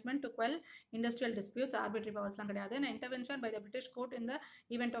the management to quell industrial disputes, ஆர்பிட்ரி பவர்ஸ்லாம் கிடையாது. Intervention by the British court இந்த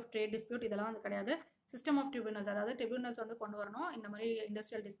event of trade dispute, இதெல்லாம் வந்து கிடையாது. System of tribunals, அதாவது tribunals வந்து கொண்டு வரணும் இந்த மாதிரி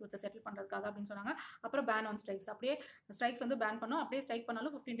இண்டஸ்ட்ரியல் டிஸ்பியூட்ஸை செட்டில் பண்ணுறதுக்காக அப்படின்னு சொன்னாங்க. அப்புறம் பேன் ஆன் ஸ்ட்ரைக்ஸ், அப்படியே ஸ்ட்ரைக்ஸ் வந்து பேன் பண்ணோம், அப்படியே ஸ்ட்ரைக்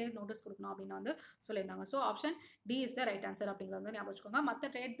பண்ணாலும் 15 days நோட்டீஸ் கொடுக்கணும் அப்படின்னு வந்து சொல்லியிருந்தாங்க. So option D is the right answer அப்படிங்கிறது வந்து ஞாபகம் வச்சுக்கோங்க.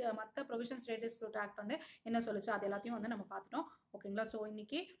 மற்ற ப்ரொவிஷன்ஸ் ட்ரேட் டிஸ்பியூட் ஆக்ட் வந்து என்ன சொல்லுச்சு அது எல்லாத்தையும் வந்து நம்ம பார்த்துட்டோம். ஓகேங்களா. ஸோ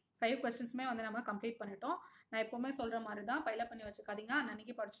இன்னைக்கு 5 கொஸ்டின்ஸுமே வந்து நம்ம கம்ப்ளீட் பண்ணிட்டோம். நான் எப்போவுமே சொல்கிற மாதிரி தான் பைலப் பண்ணி வச்சுக்காதீங்க.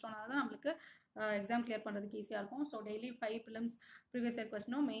 அன்னைக்கு படிச்சிட்டோம்னா தான் நம்மளுக்கு எக்ஸாம் கிளியர் பண்ணுறதுக்கு ஈஸியாக இருக்கும். So daily 5 films previous year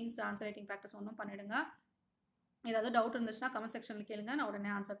கொஸ்டினும் mains answer writing practice ஒன்றும் பண்ணிடுங்க. ஏதாவது டவுட் இருந்துச்சுன்னா கமெண்ட் செக்ஷனில் கேளுங்க, நான்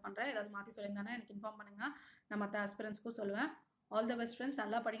உடனே ஆன்சர் பண்ணுறேன். ஏதாவது மாற்றி சொல்லியிருந்தானே எனக்கு இன்ஃபார்ம் பண்ணுங்கள், நான் மற்ற ஆஸ்பிரன்ஸ்க்கும் சொல்லுவேன். ஆல் த பெஸ்ட் ஃப்ரெண்ட்ஸ்,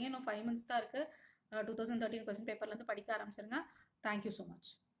 நல்லா படிங்க. இன்னும் 5 months தான் இருக்குது. 2013 கொஸ்டின் பேப்பர்லேருந்து படிக்க ஆரம்பிச்சிருங்க. Thank you so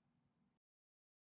much.